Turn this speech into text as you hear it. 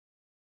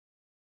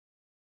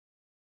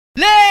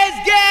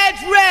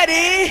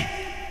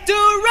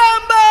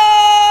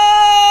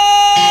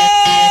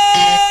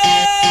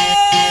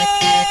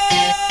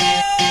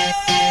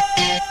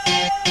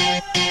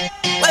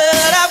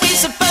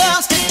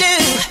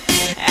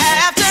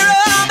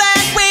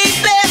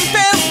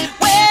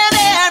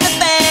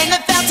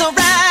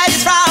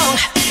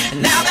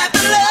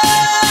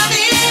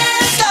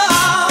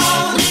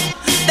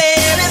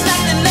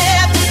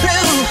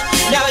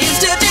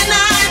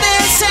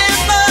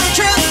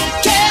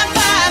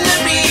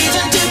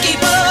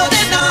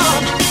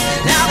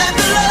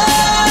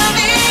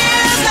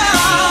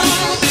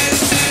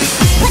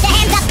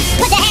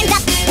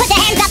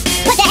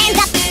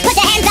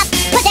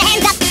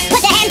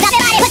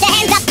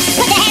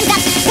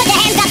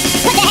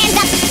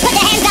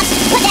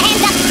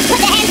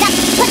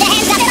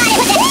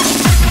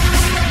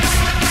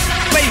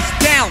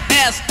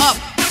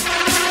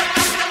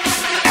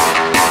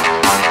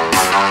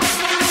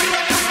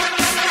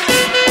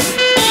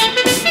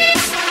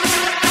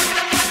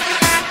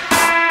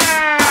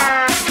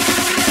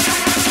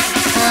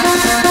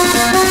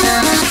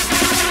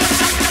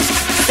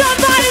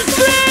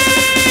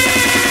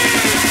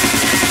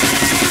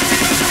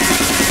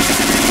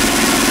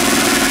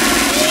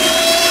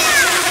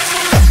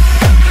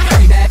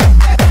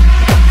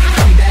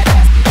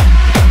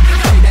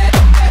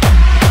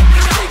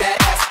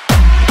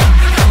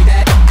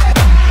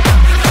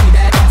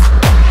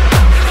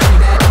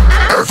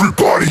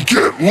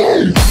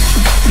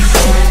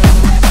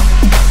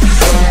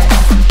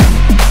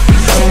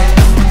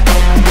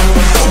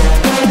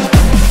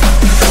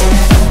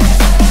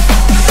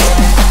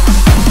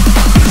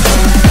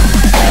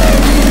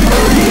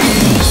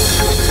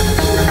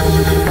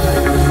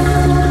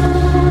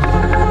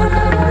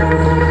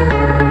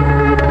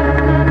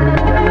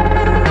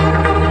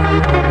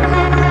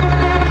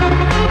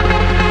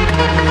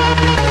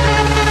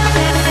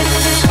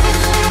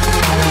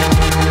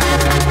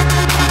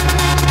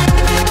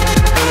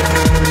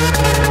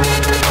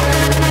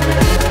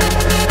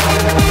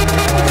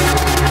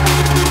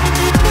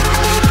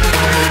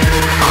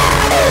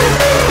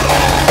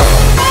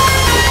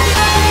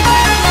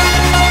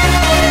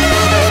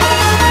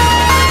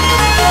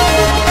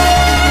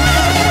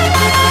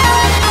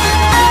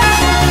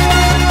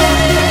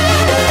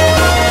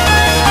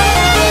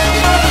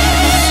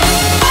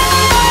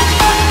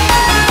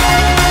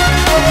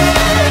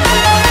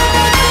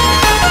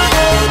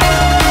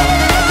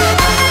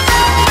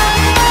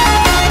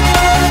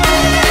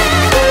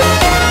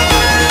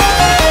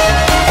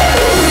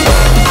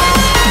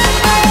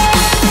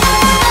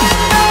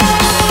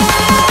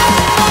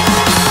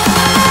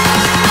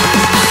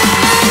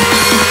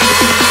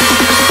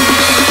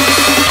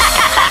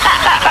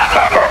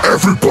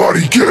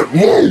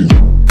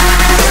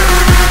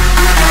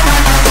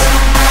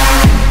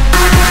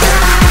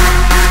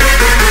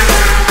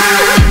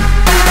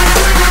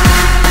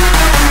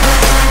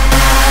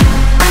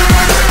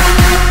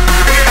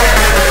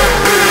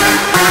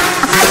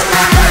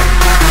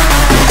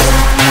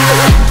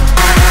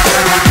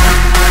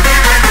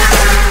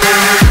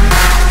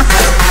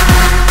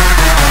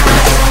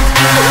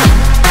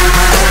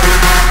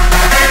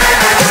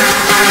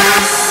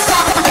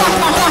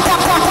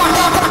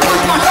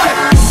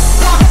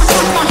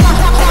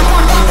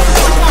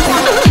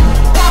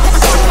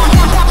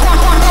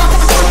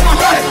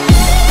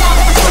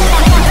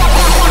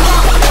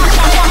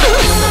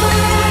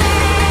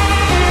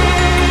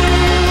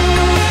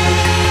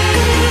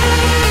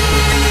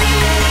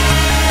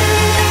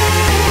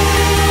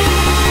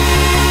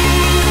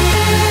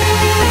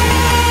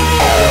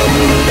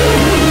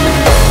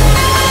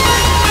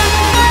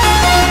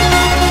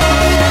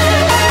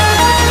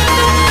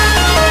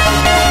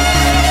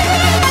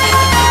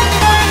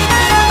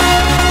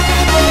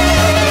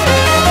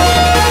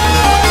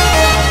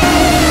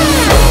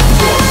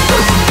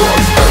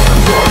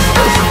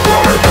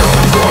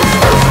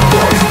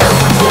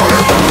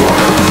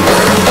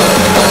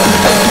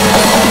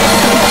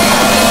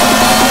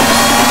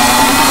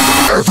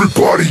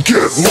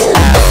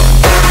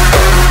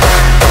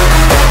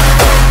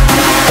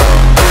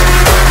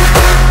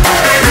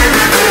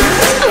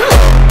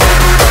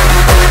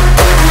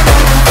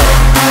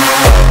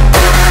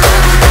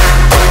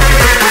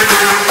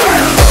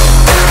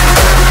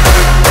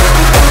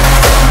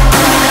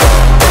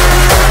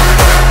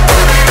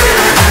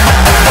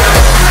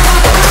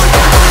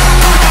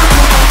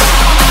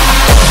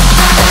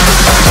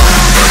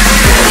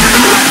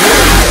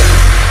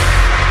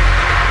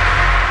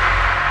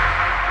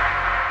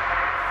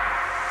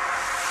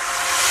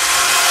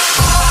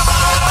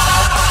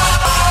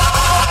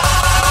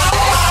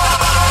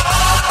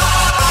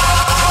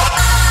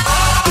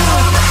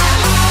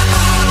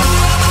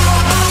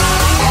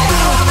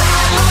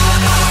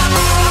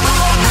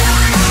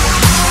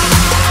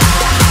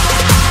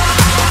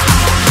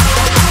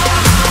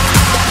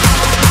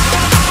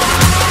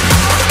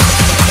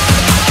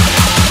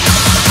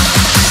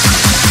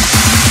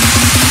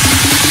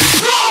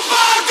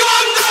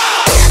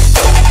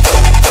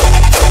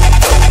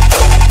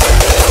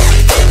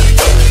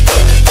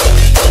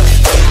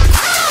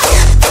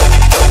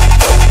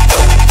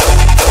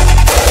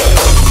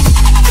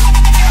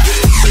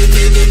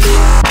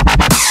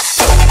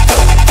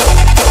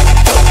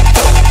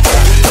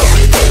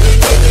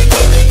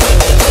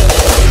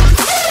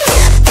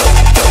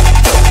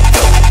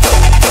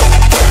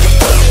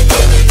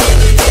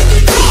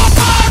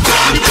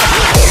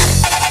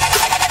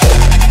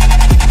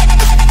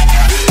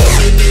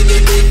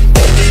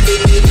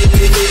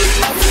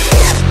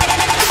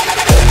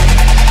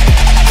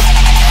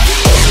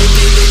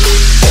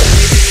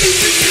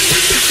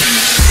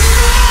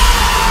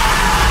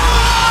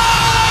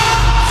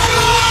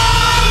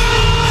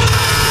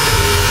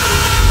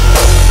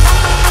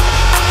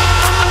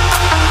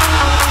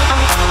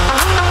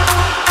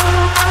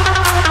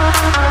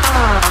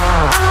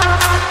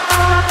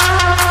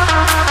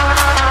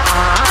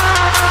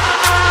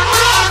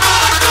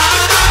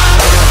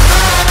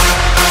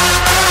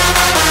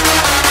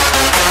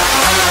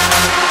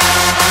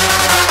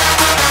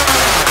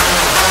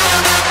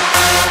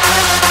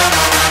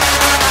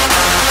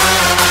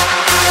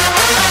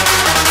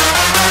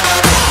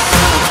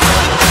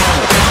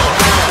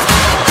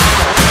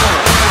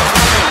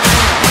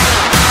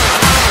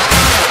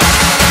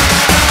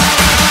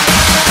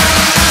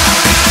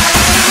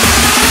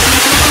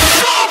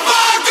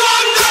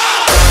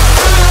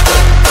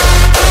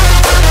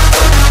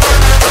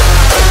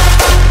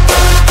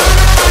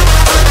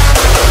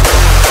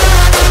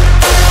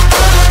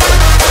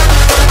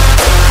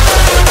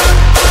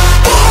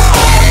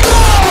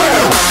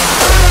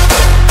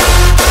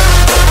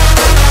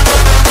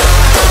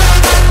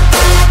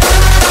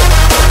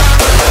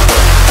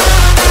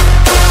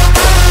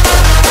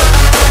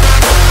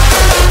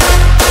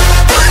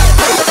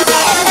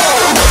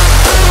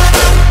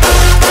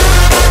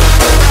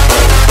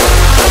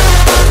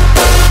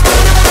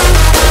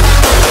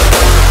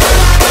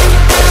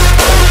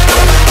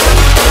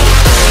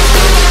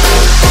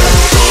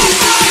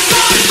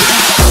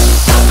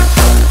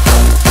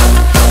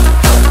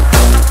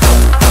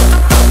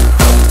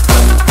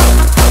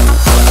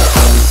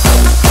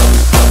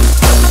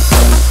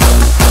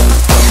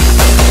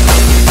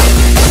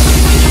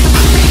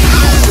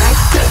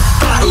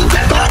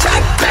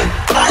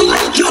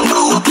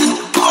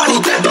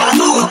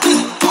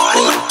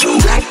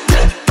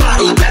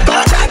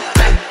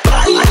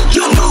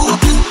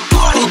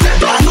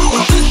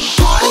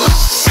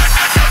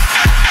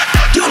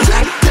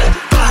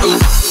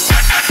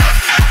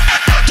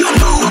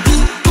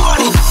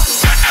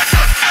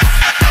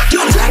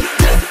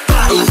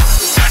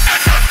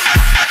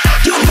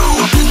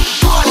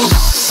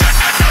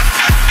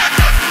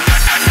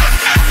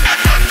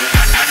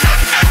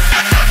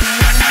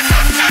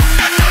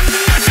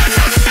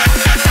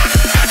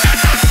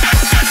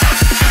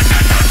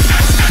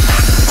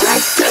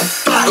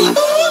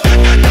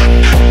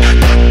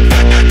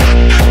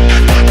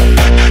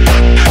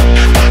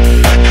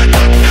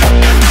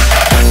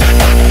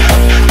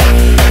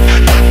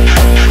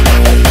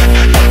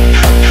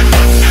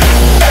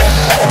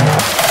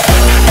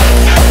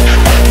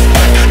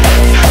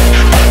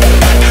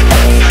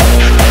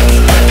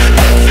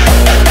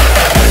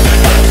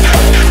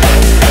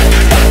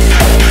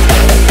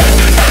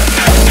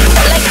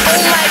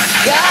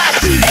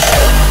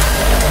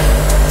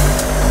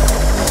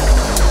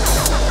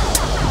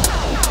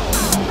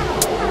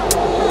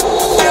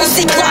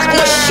Uzi, Glock,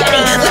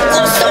 machete, lip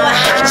gloss or a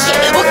hatchet.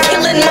 We're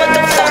killing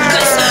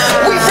motherfuckers.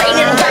 We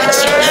raining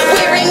ratchet.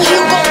 Wearing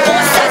Hugo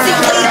Boss as he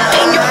laid out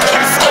in your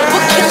casket.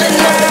 We're killing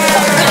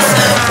motherfuckers.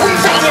 We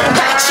raining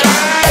ratchet.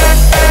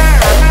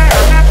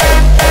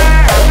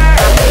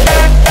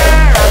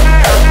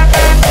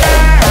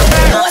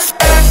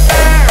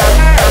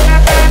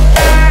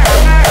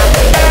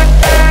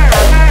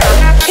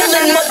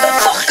 Killing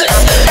motherfuckers.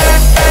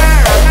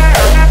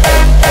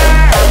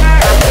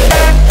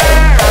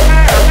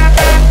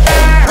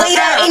 Laid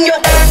out in your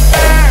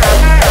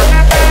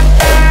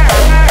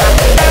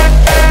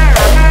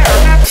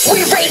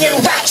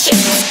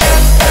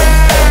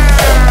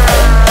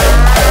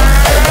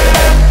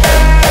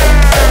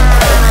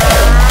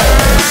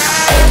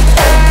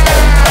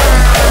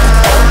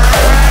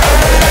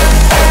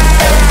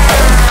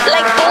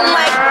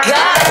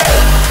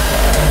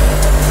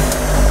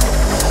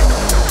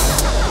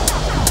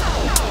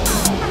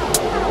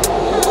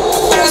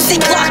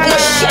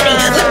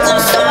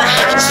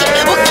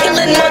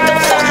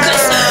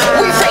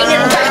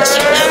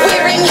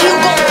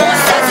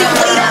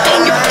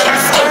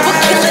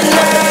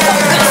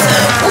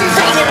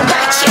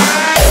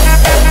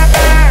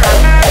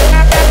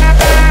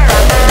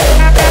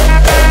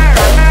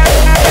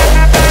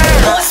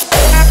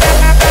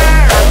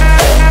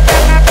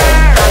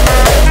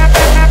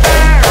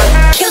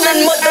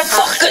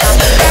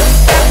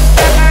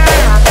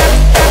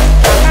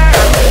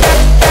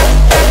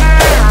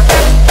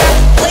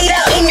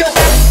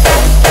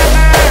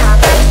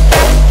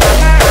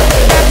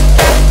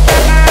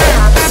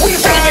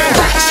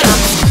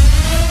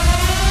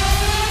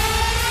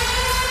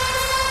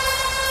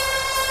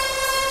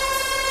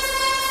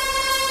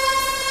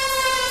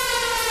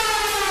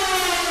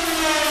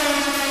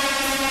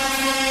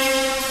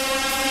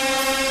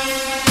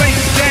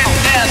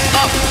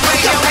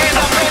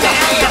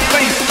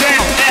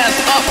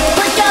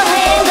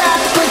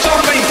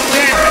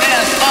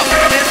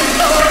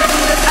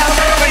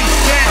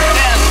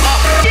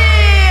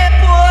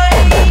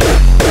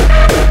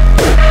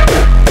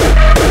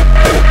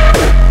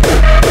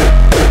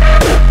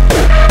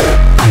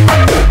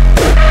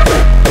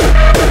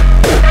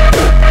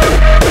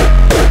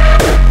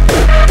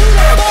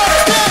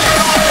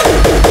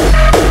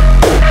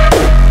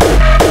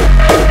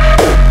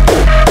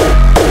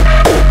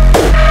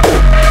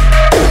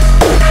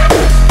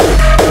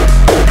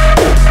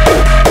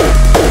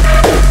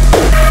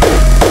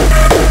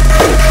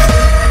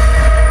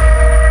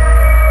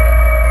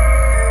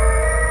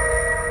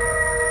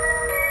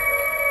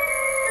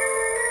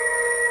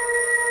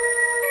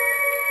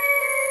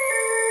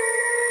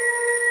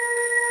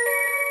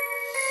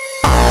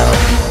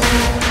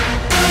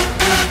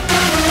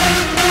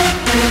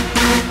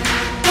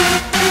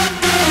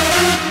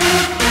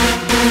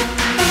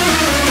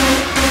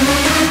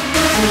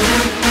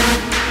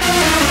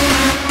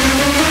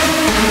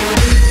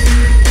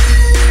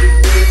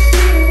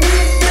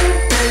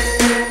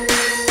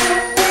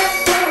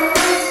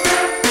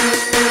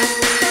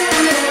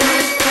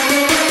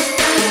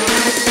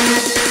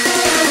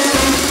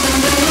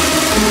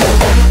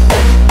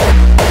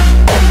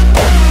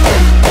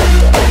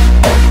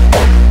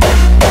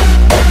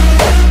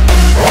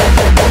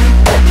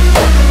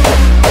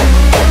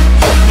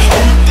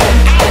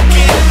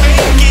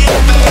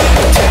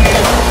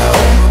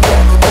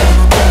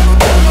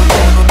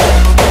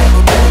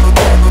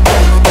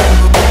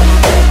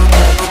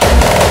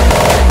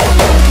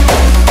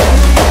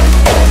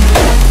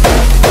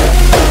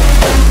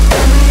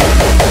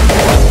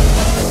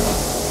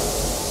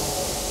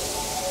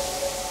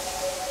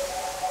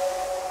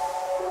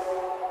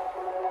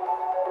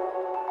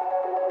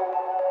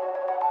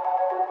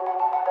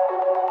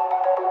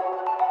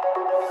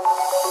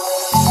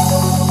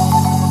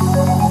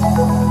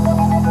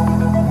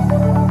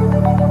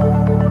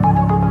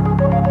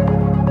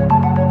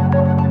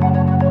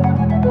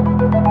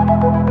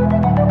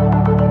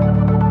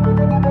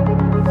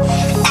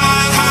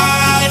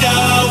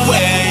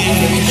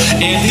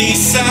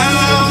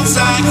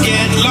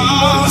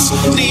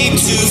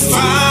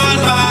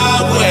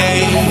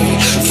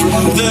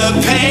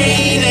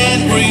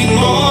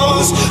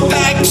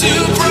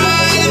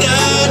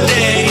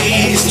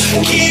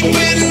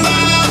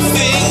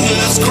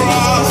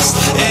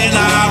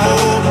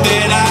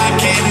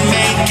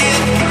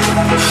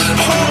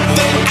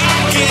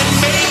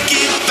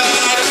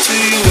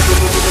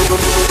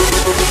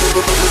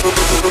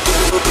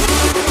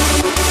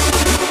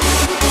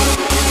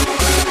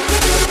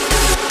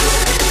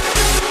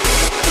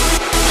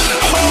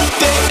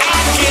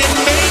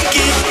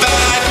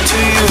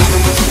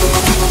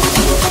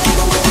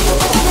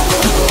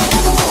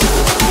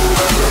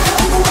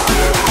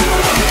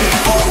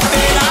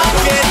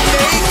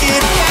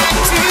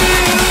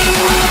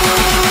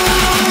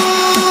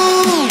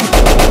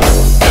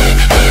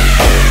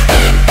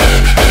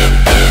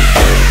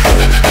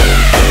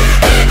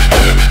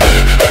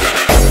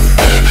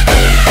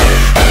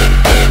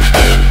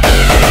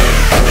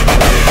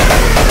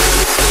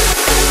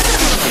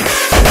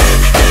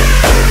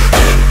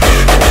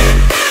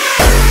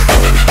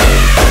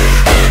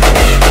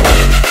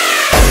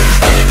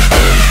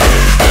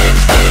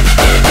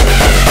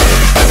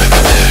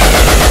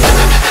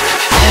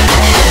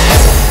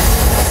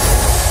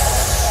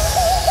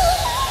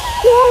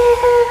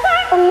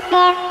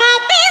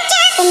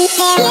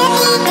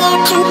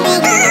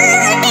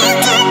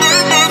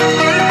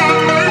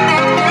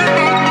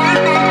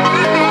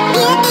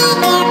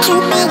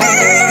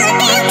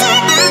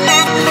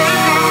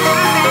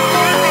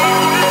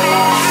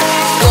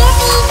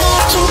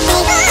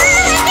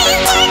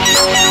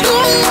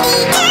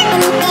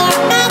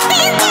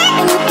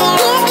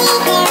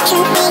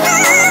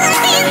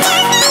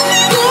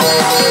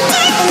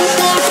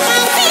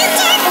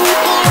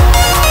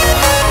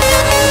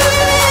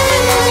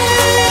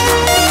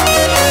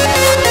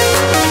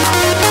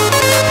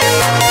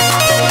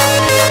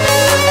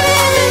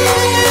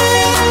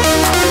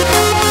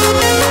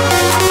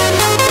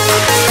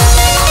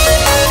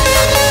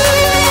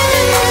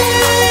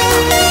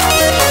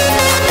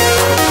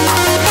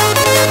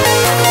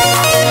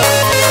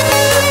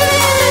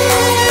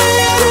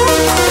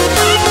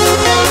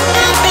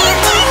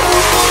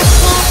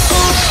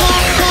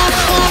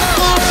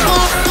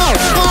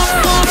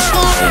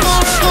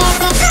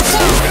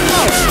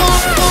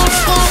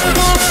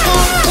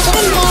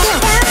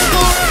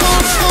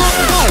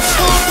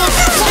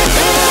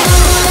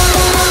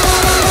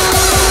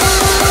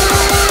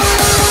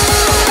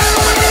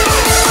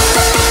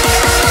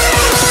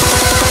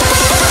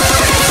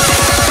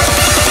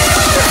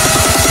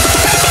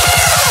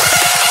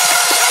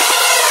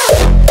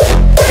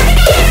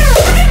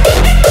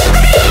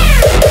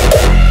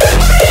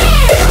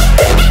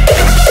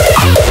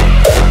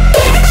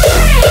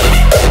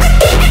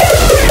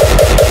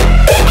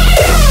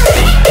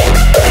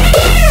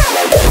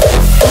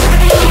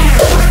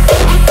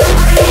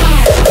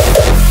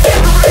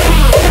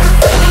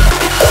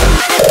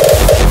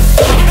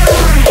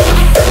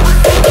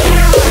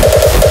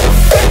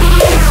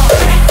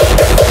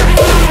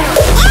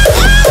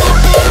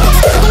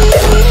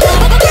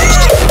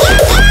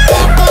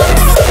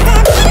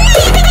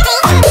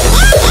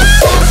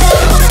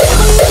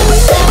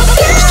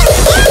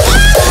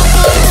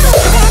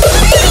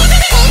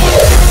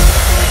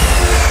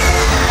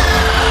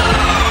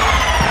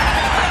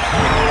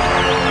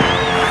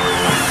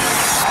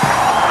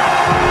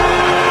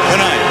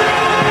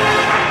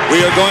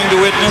Going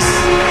to witness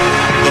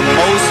the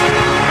most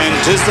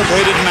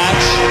anticipated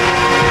match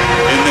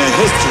in the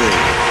history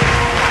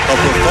of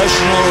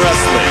professional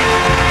wrestling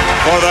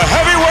for the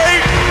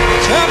heavyweight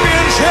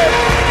championship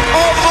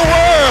of the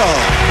world.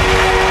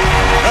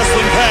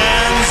 Wrestling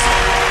fans,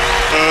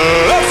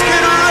 let's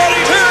get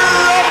ready to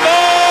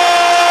rumble!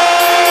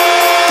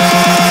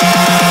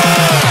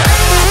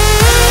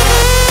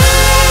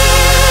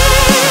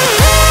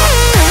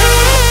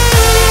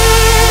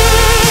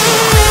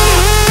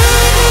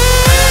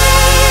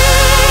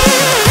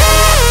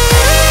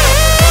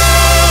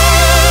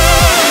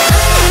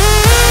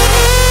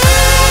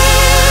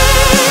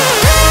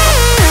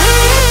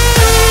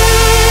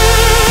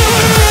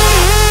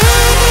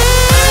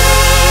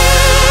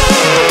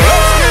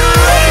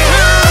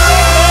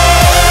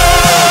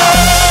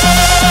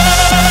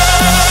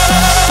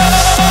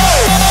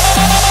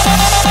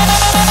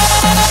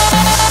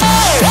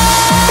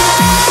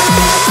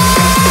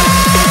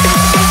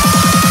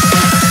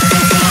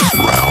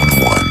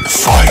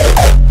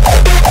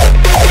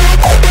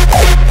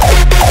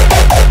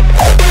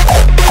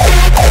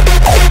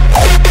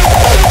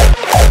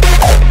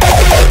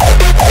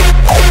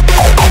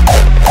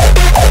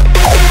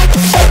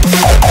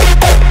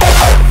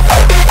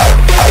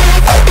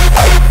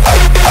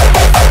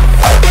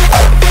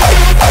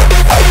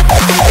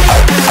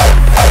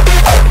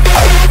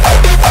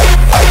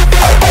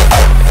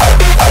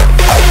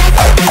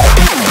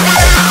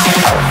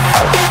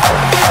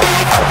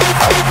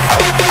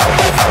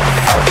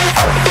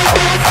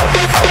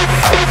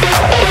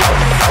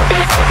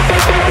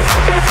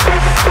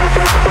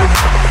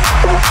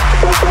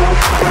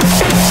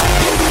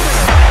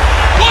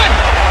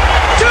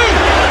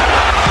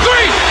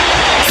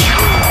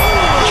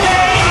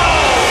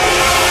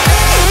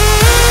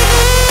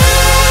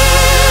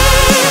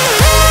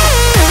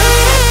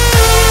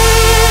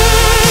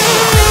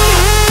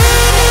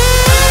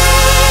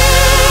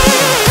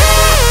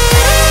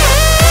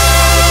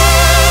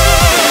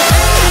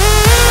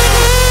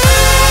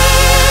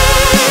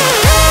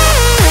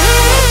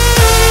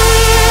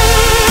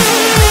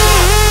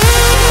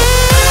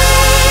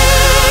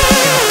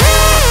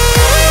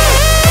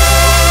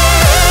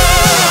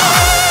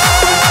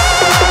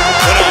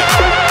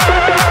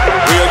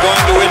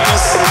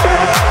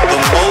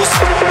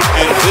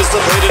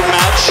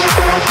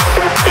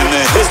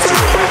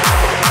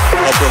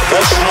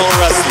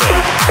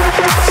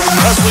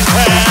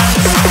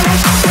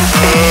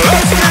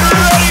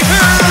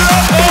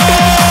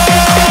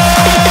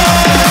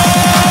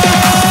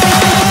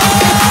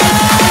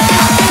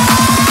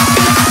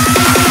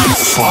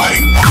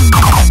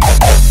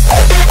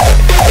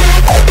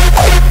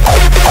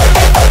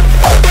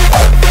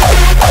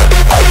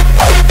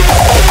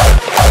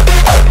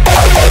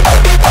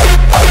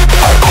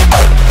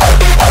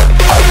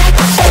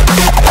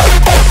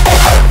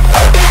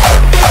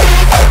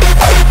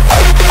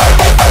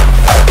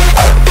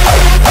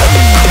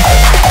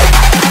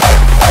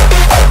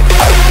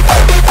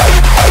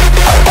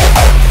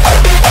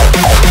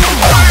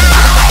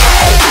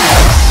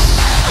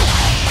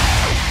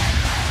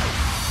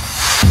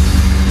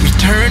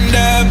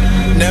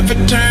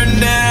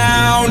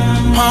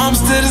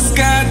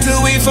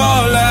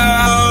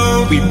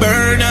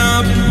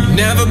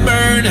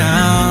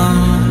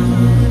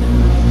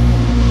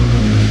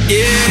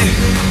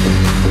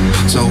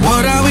 So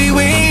what are we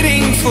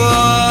waiting for?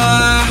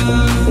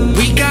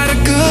 We got a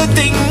good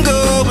thing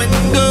going,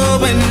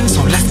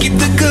 so let's get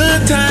the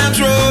good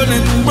times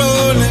rolling,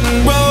 rolling,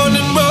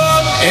 rolling,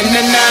 rolling. In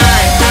the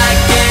night, I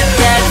get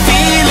that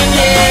feeling,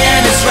 yeah,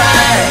 and it's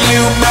right. You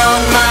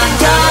brought my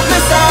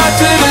darkness out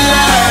to the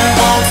light.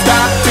 Won't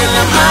stop till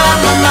I'm on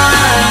my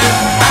mind.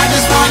 I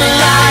just wanna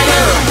light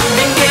up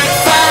and get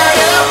fired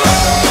up.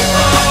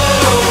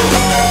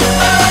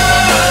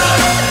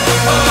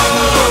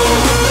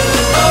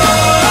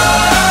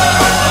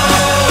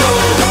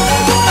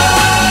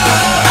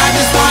 I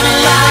just wanna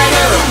light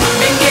up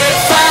and get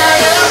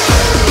fired up.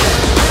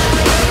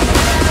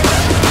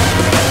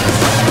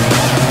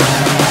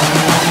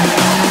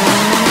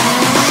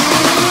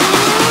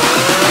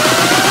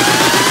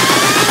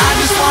 I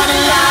just wanna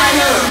light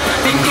up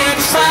and get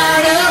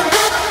fired up.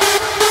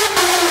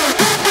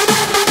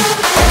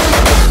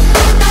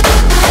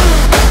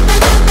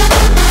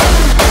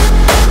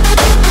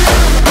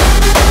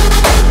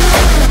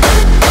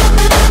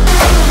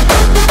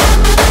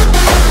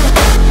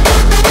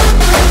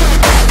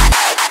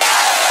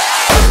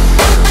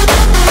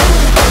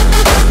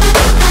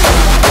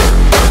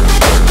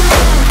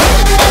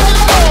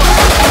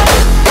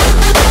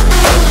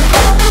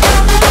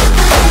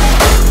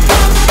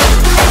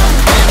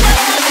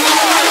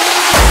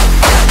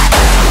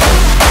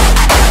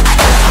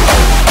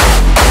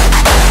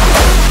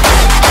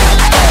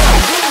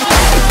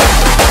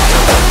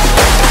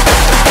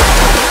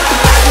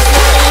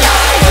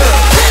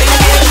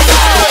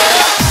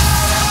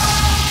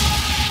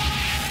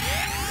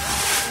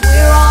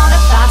 We're on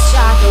a fast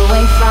track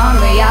away from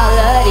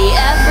reality.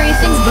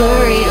 Everything's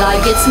blurry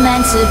like it's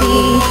meant to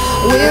be.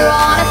 We're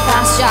on a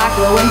fast track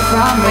away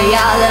from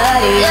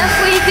reality. If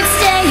we could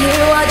stay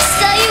here, would you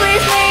stay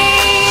with me?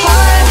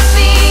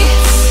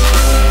 Heartbeats,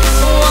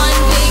 one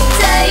big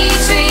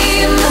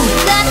daydream.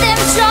 Let them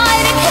try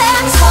to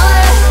catch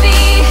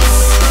heartbeats.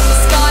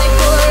 Sky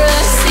for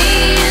a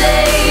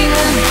ceiling.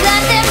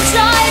 Let them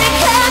try to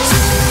catch.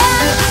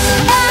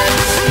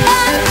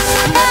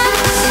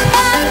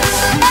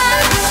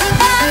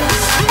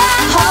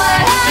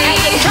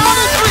 Heartbeats. Count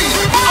of three.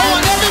 I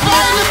want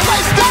everybody in this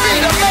place to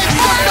be to make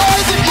some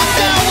noise if you're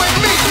down with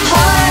me.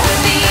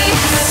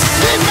 Heartbeats.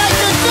 Keep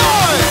making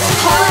noise.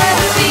 Heartbeats.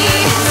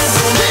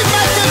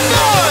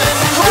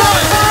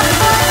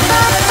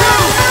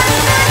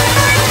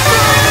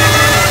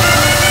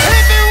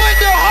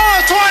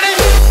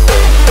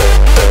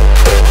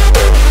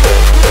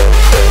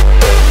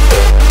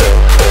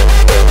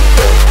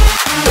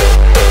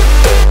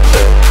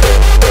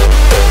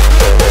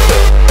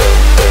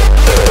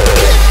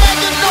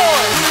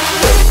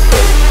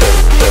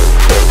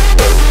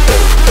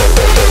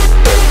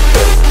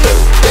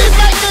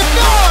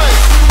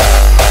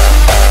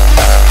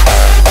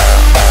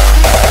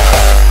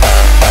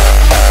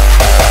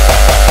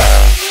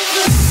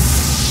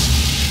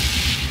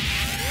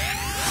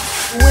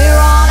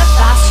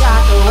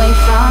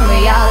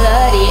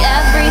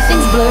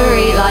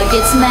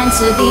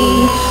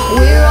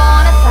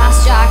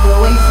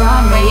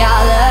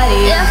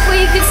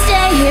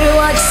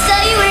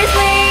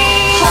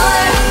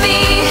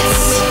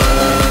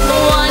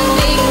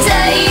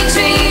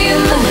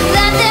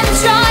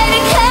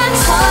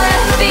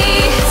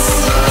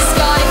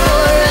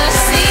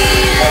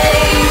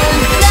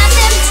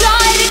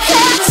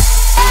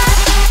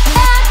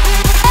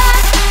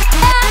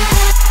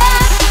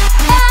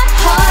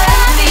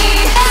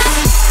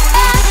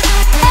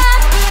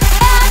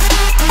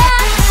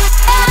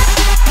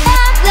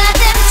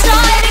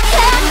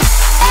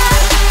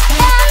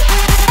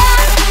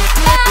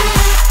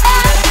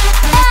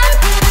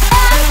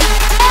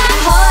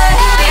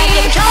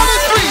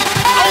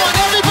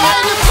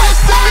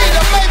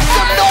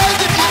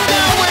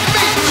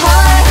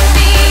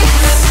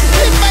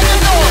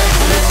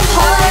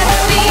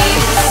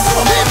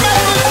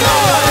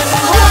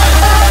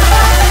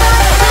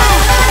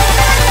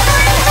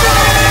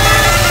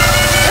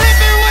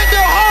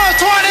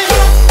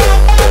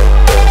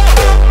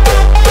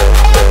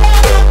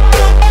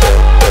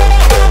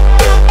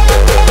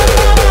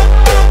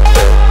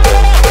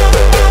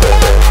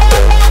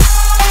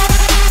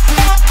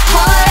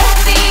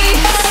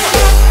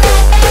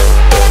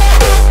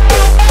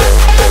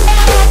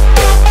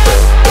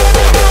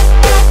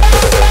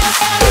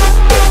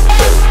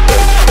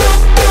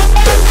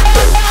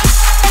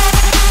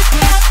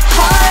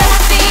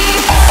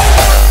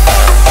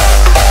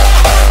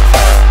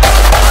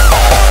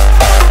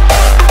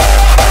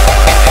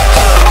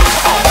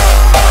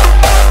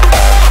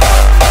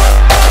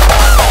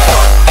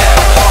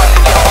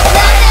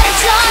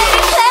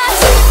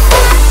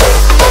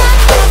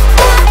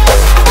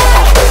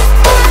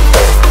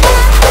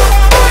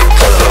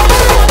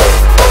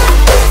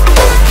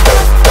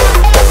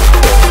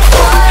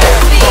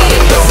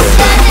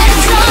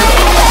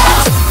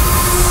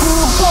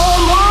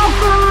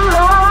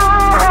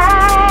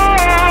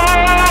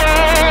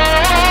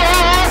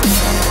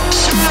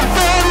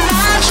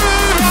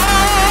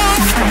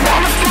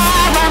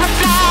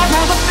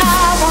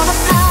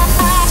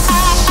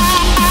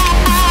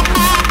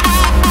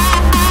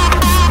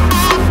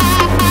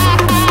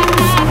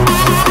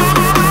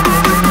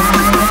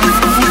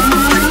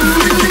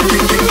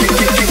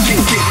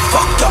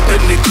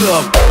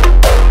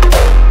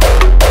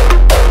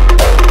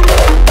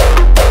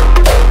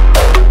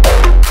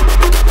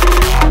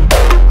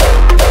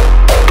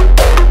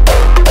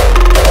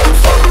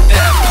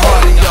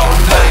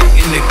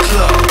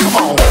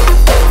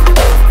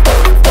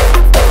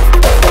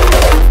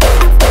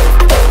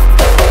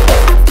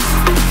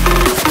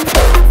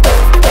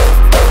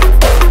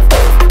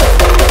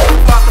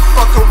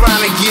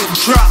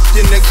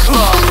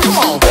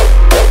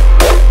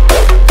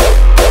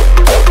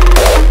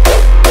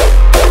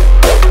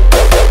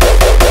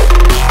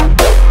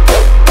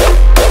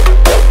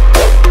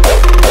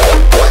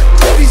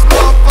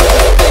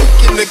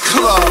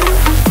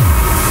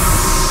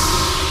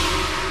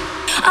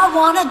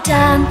 wanna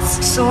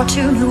dance, soar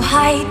to new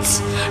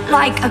heights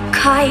like a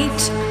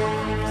kite.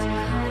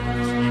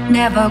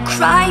 Never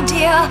cry,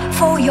 dear,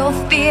 for your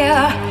fear.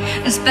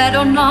 It's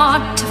better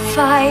not to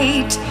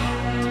fight.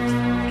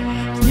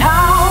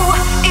 Now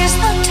is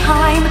the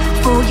time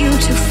for you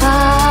to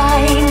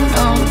find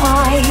the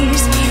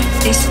wise.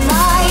 This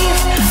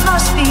life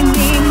must be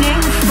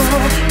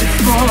meaningful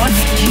before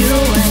you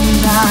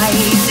and I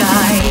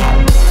die.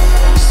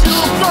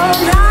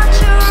 Supernatural.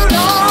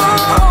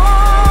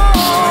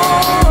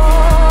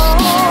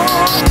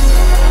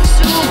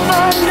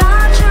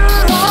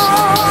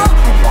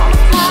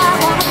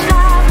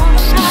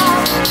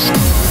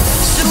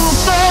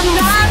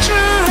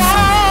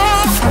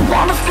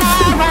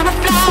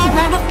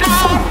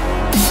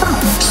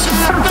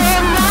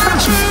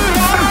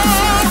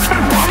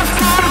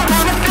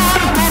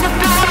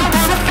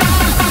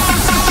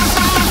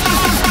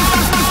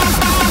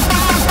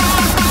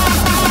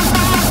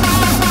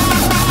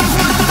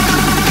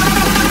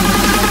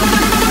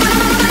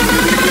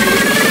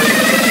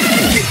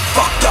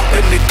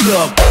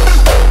 Club.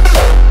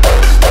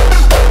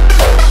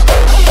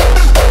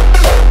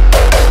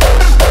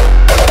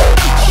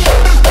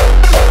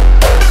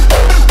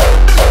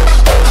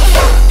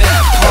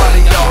 That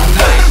party all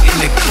night in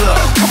the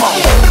club. Come on.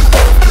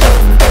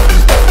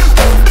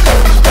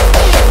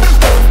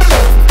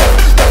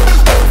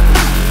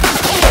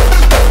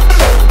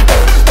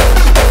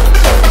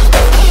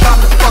 About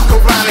to fuck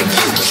around and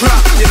get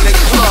dropped in the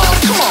club.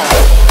 Come on.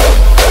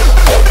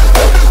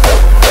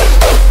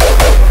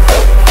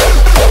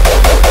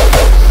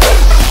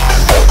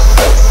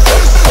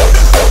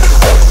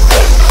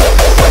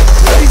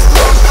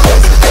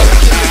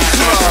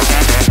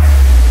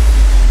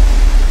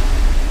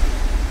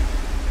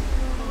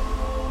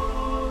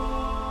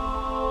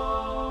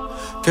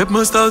 Ik heb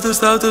mijn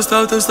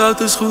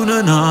stoute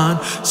schoenen aan.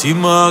 Zie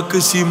me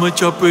hakken, zie me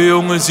chappen,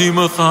 jongen, zie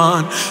me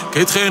gaan. Ik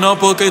eet geen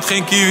appel, ik eet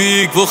geen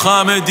kiwi, ik wil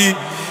gaan met die.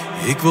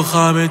 Ik wil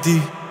gaan met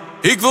die.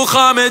 Ik wil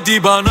gaan met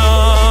die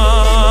banaan.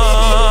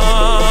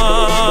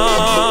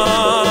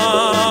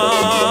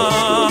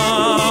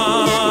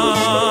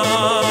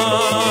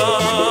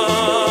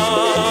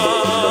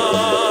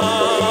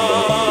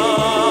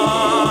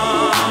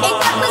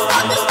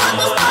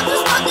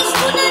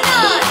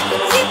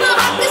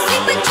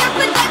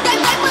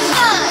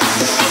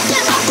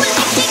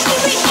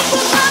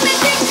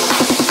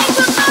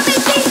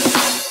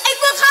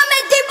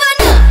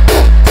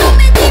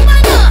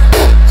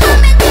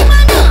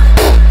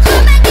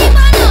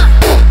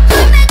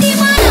 Come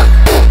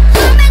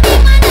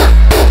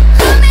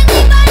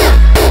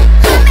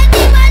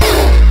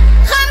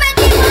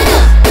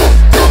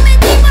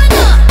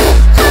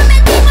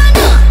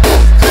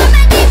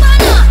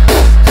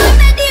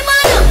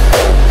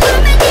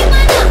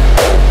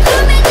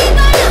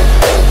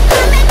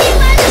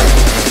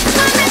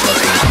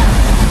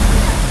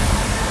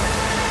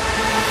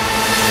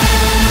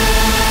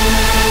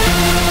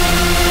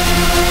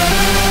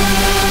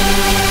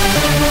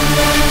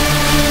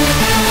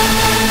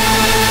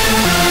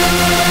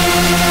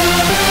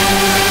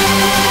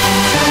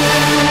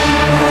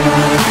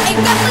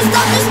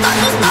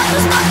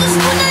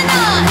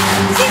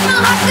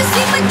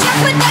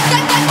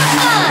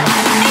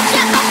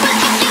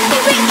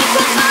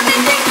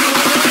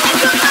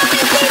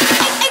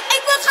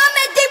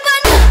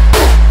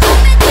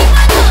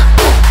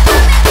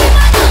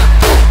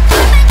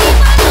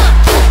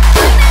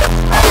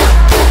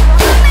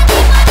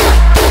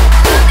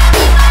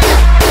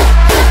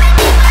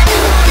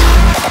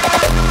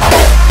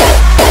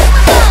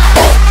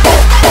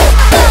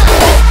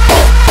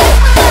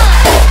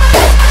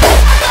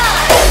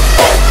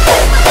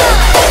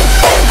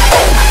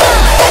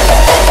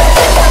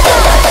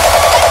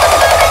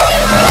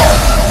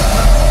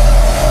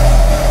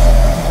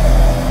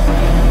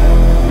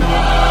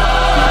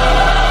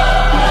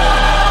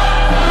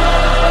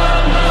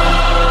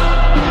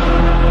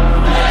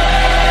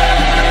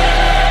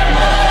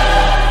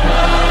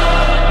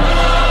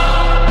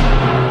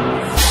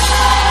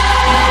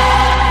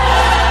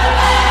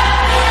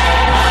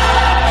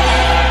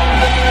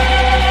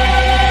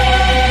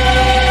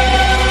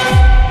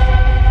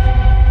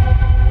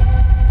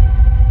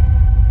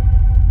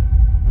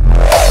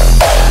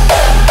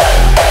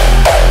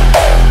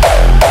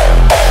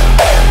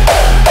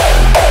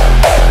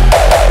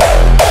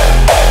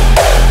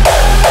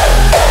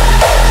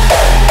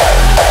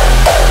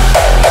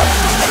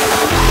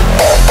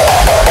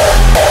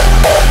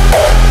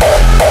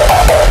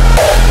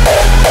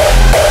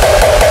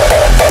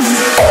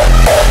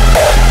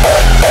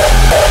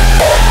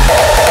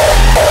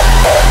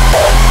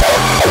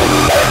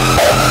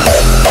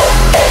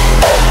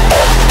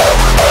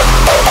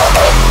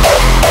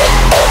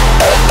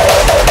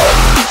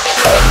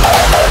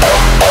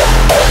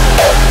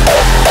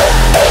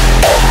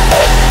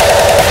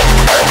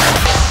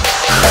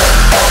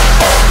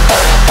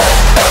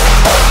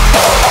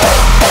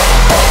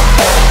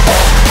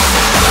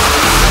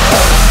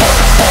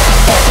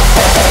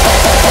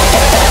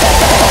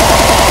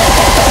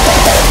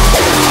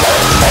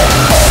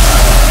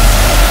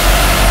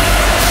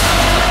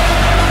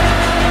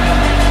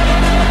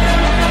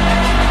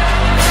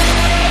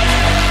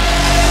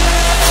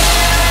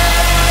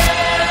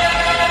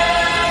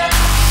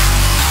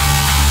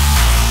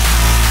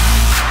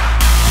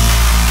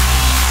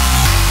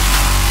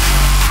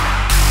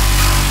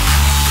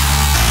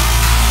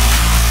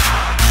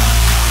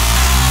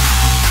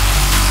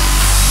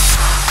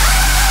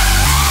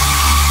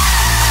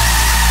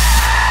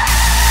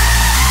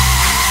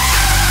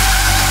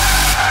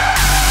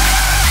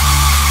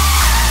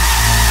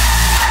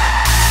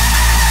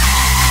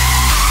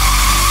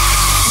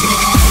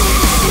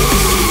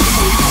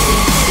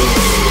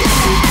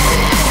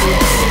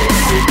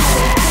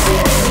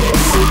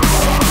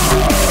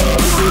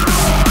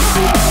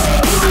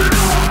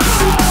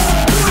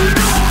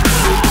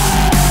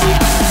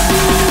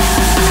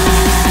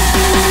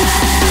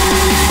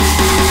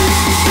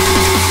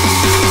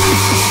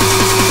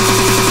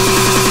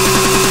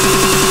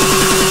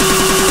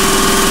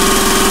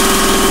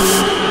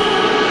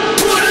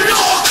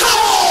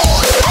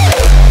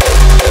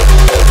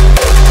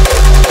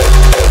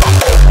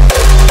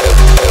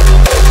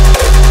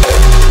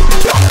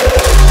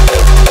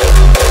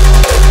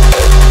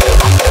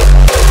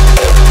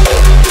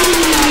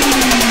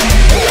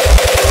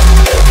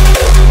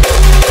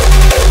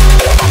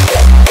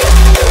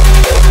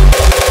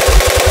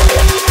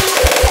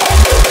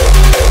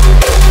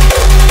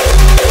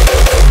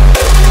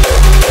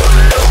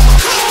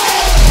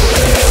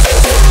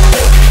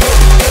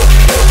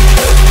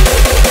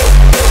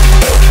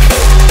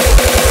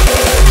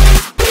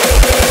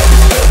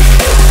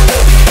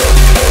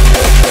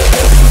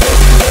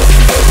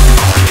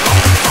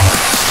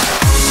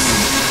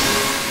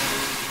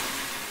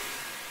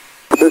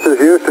This is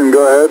Houston,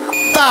 go ahead.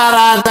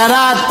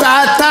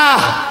 Ta-da-da-da-da-da.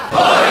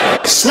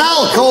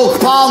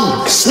 Snelkookpan,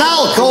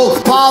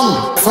 snelkookpan.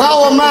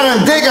 Vrouwen met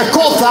een dikke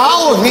kop, daar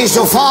hou ik niet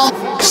zo van.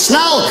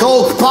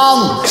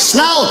 Snelkookpan,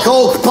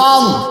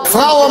 snelkookpan.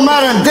 Vrouwen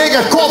met een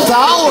dikke kop, daar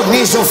hou ik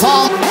niet zo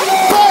van.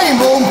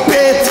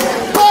 Pijnboompit,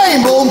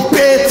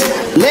 pijnboompit.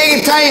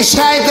 Leeg je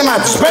schijten, maar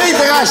het is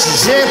beter als je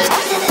zit.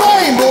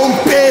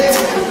 Pijnboompit,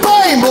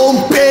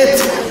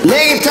 pijnboompit.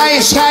 Leeg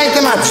je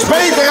schijten, maar het is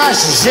beter als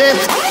je zit.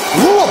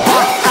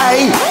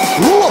 Roerbak-ei,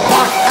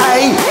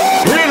 roerbak-ei.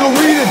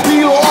 Heroïne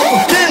dealen op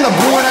een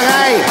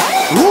kinderboerderij.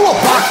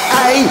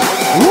 Roerbak-ei,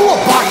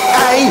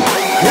 roerbak-ei.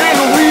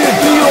 Heroïne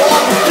dealen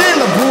op een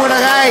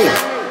kinderboerderij.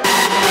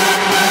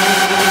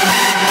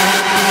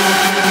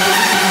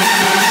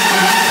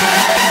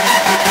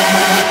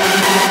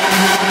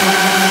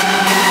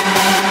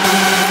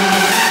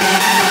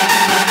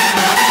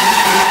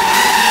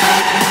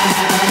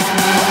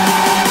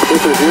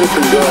 This is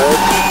Houston, go ahead.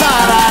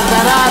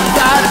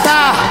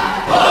 Ta-da-da-da-da-da.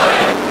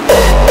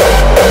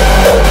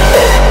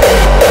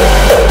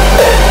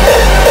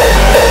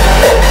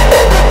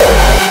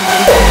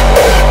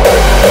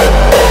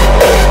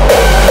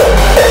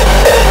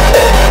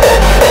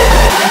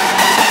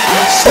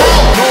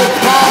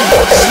 Snelkooppan,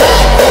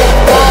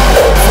 snelkooppan.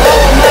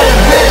 Vrouwen met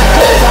een dikke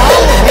kop, daar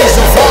hou ik niet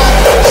zo van.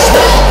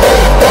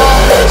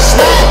 Snelkooppan,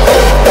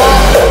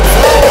 snelkooppan.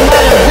 Vrouwen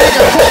met een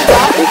dikke kop,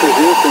 daar hou ik niet zo van. This is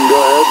Houston, go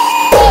ahead.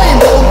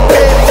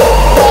 Pijnboompit,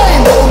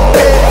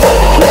 pijnboompit.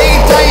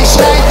 Leeg dat je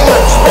schijten, maar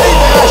het is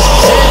beter als je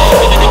zit.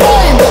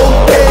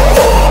 Pijnboompit,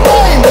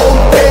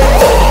 pijnboompit.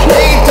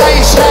 Leeg dat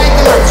je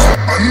schijten, maar het is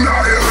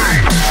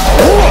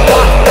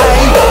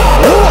roerbak-ei,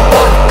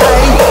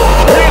 roerbak-ei.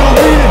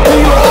 Heroïne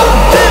dealen op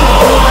een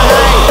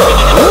kinderboerderij.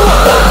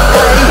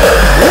 Roerbak-ei,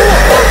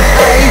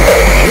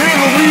 roerbak-ei.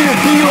 Heroïne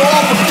dealen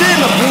op een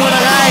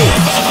kinderboerderij.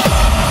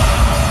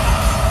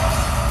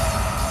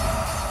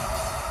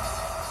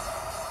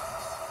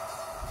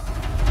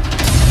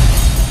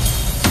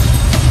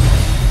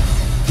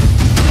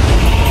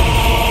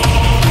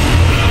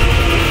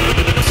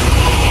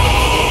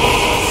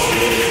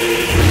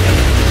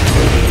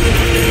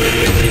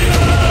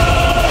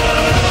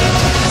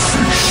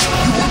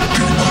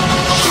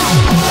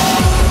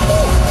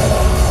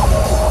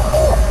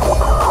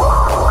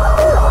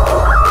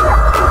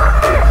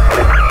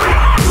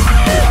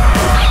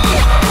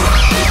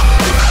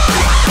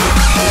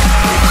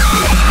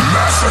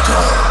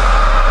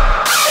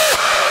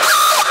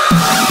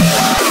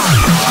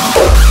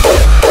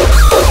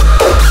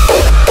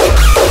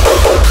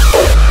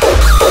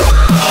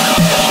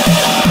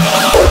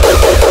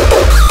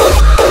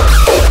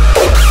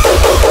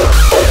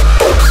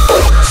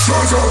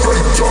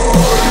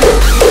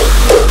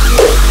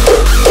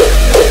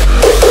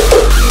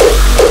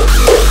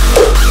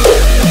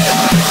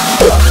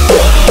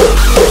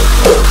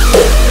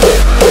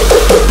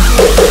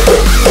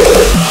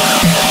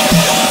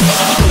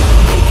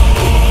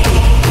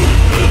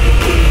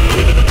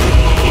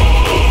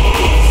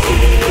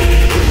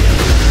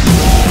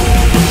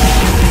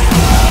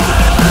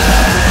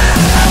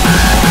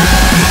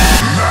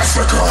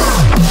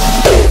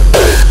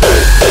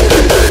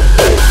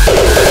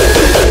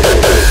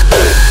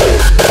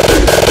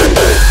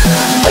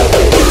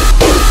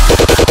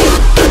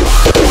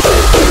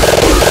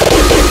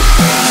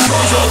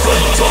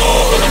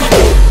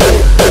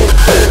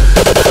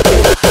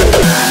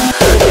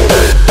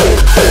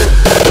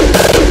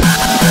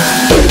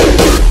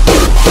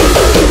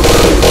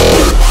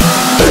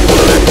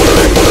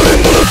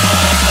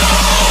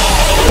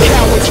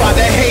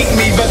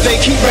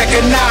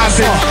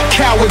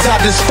 Cowards I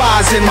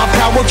despise and my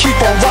power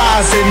keep on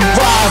rising,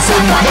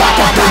 rising,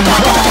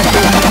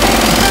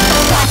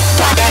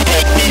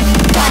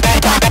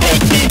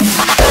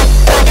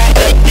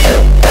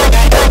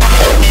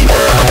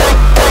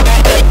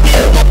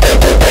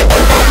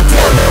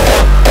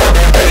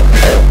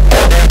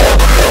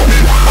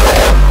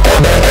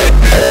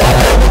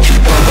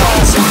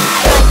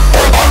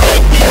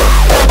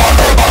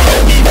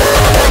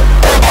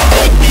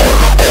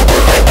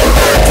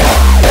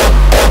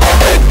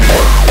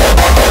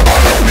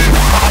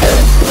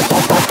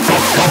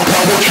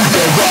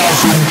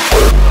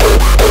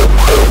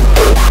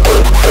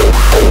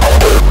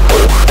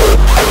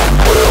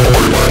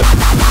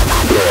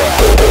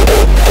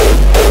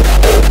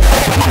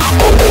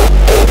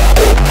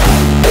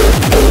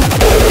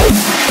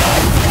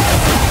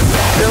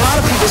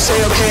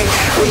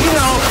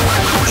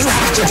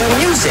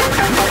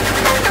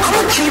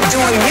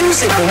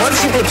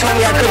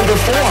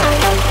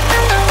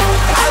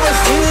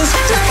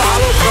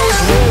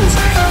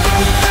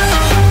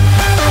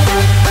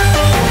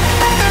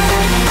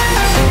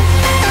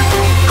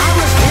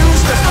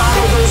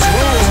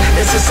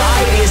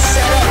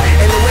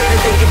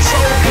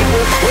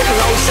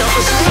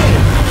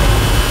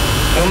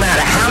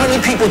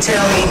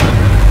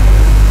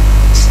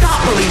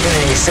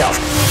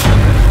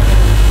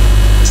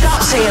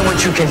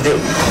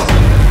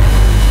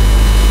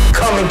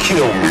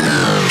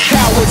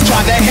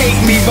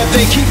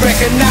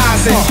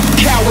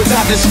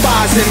 despise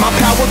despising. My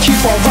power keep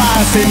on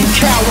rising.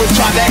 Cowards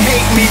try to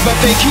hate me, but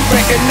they keep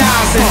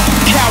recognizing.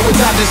 Cowards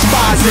I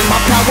despising. My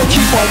power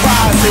keep on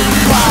rising,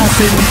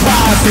 rising,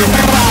 rising,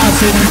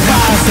 rising,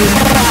 rising,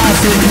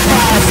 rising,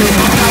 rising.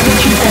 My power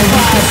keep on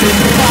rising,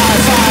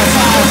 rise, rise,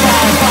 rise,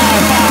 rise, rise,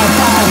 rise,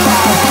 rise,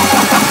 rise.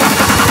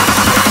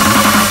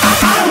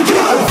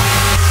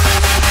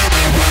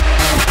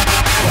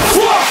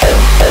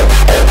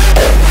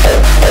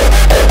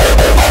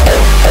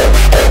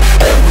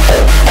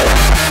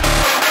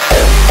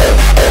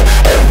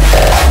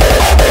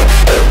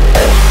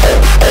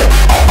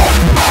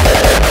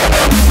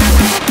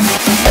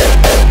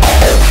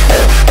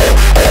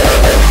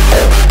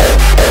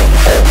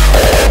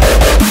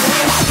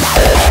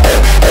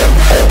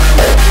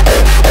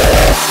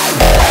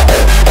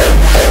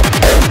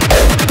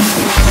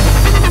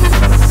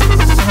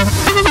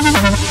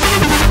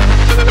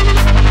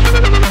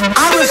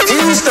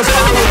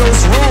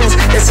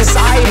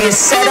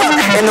 Set up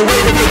in the way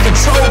that they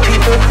control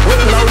people with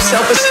low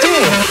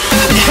self-esteem.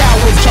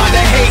 Cowards try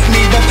to hate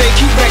me, but they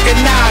keep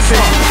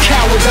recognizing.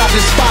 Cowards I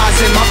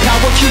despising, my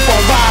power keep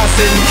on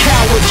rising.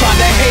 Cowards try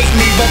to hate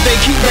me, but they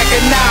keep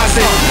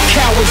recognizing.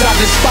 Cowards I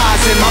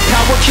despising, my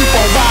power keep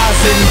on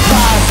rising,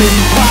 rising,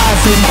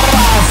 rising,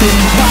 rising,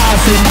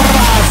 rising,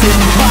 rising,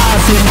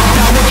 rising. My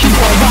power keep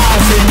on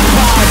rising,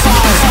 rise,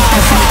 rise,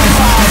 rise, rise,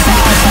 rise,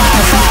 rise,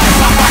 rise, rise.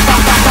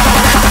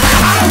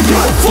 I don't give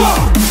a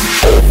fuck.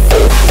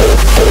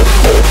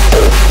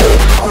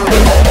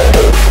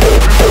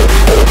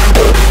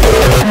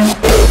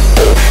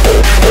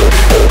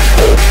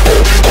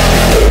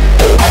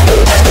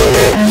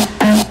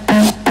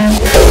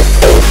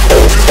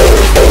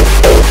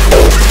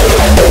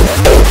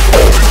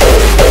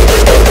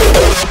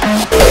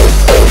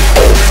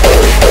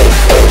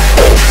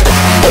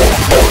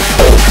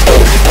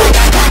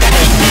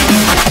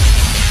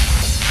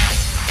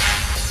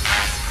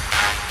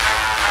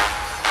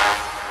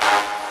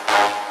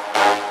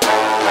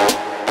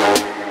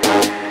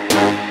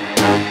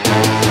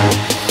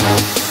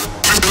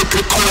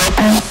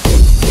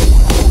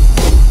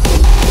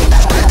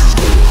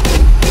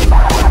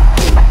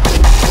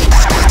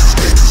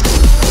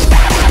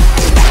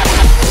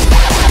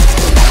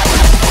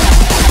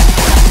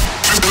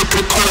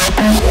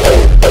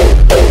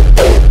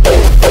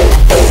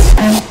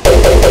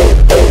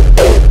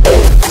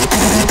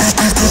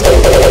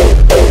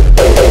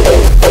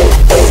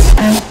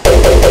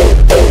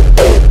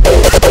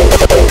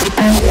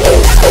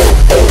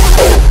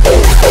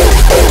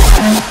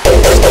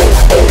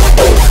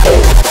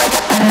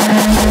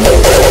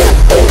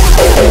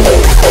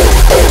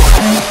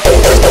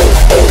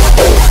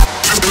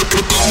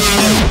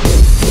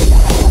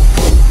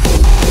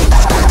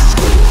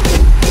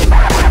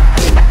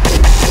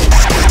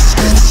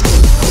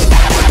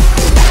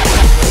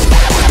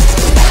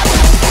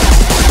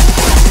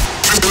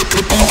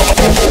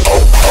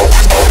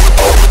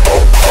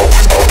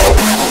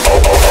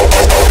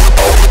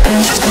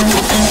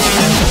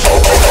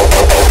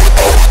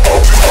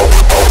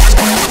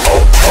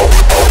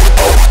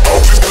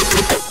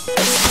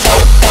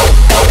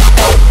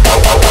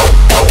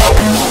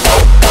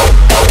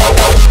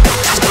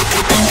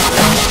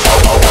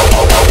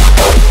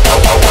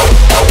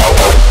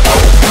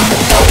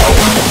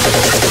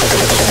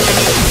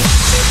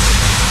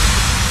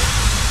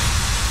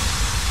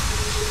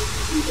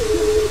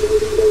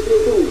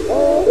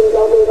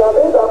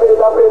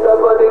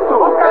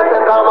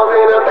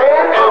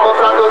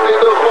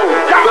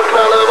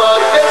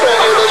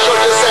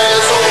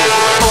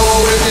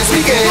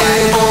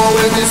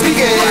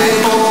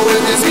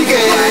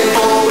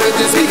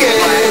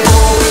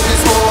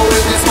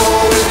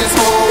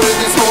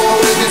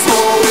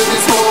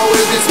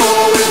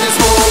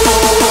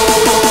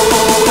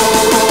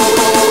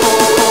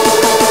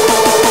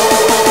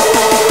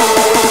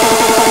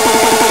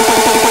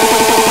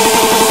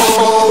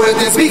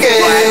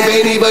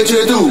 What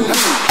you do?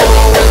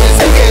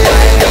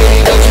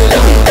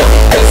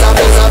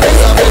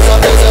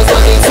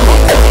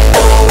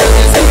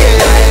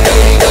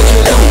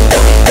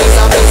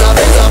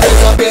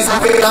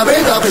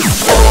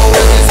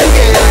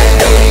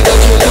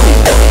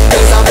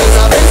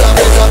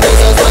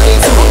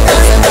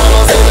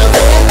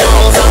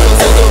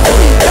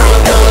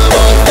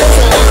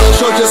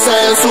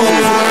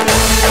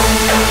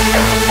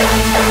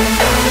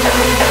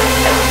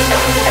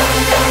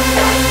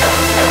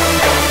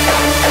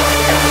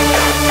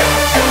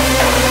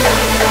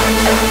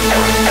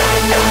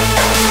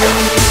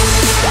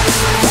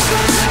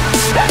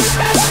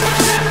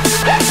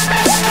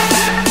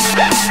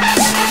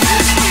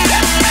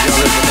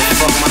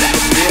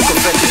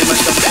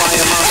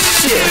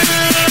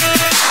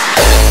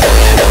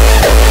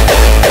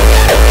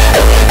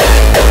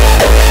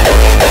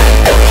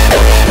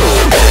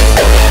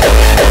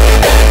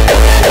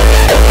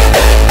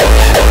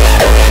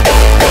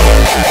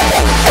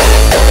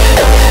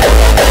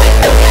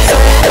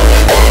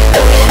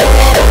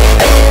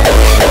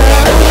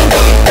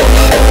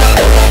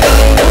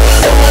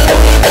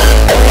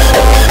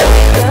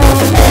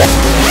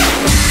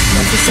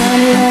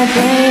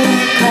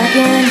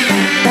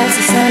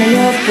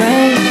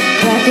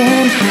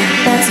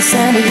 the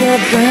sound of your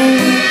brain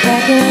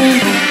cracking.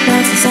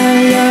 That's the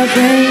sound of your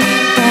brain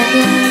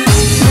cracking.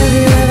 Have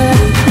you ever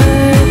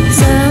heard the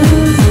sound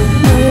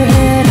of your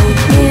head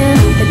in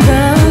the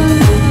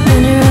ground?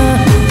 And you're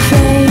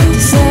afraid to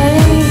say,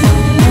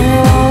 and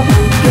it won't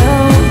go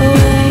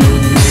away.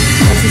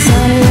 That's the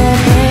sound of your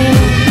brain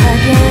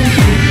cracking.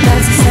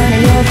 That's the sound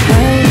of your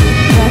brain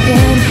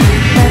cracking.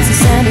 That's the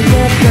sound of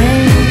your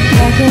brain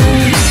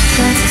cracking.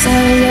 That's the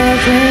sound of your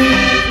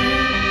brain.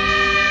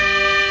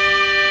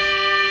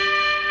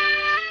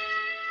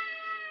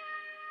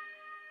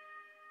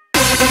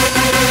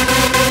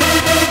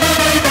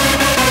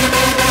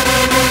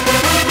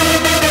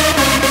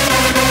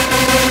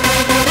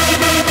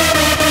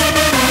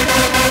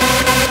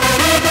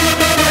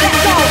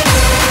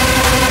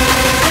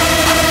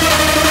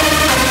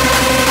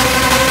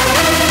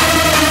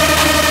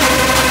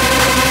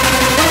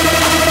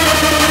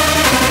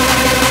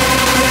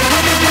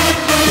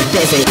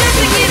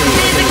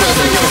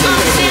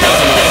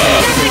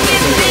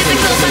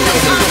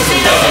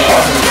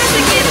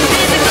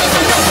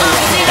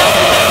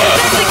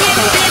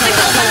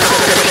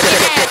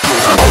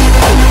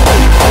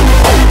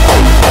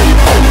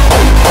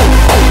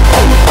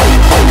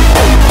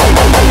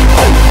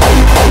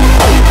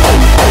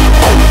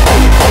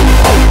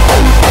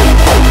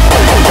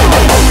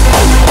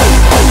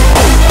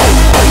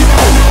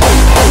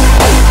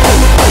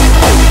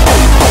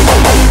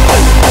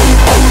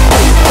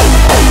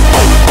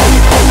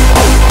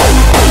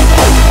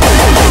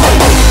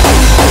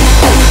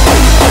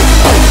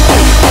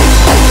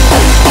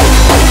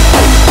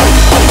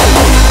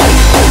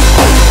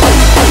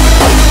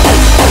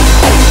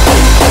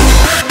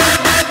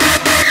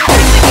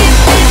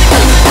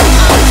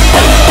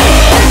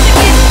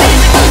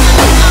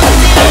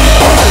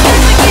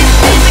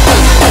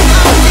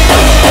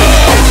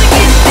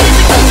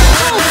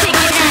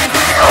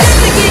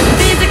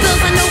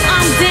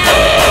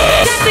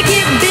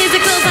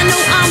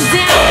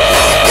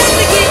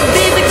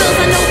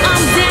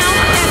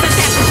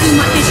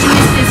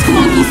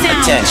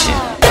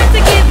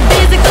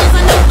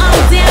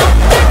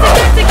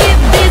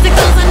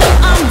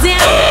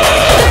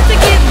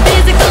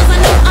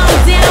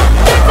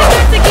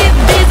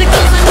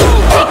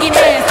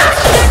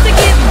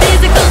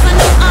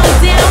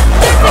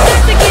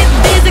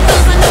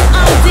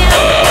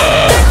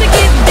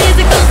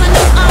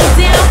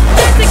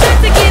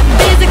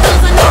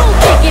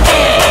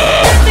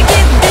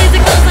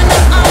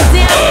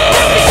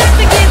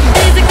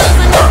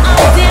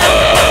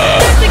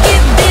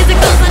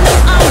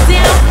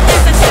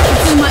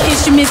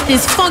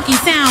 This funky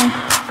sound.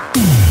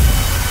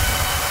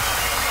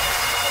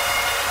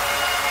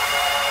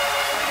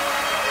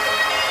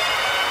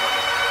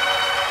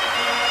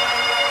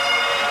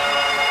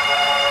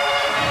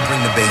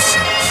 Bring the bass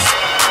in.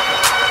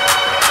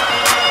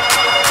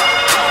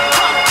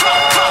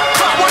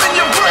 What in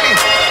your brain?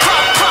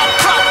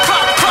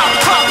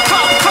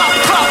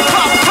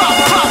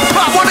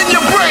 What in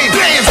your brain?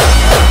 Dance.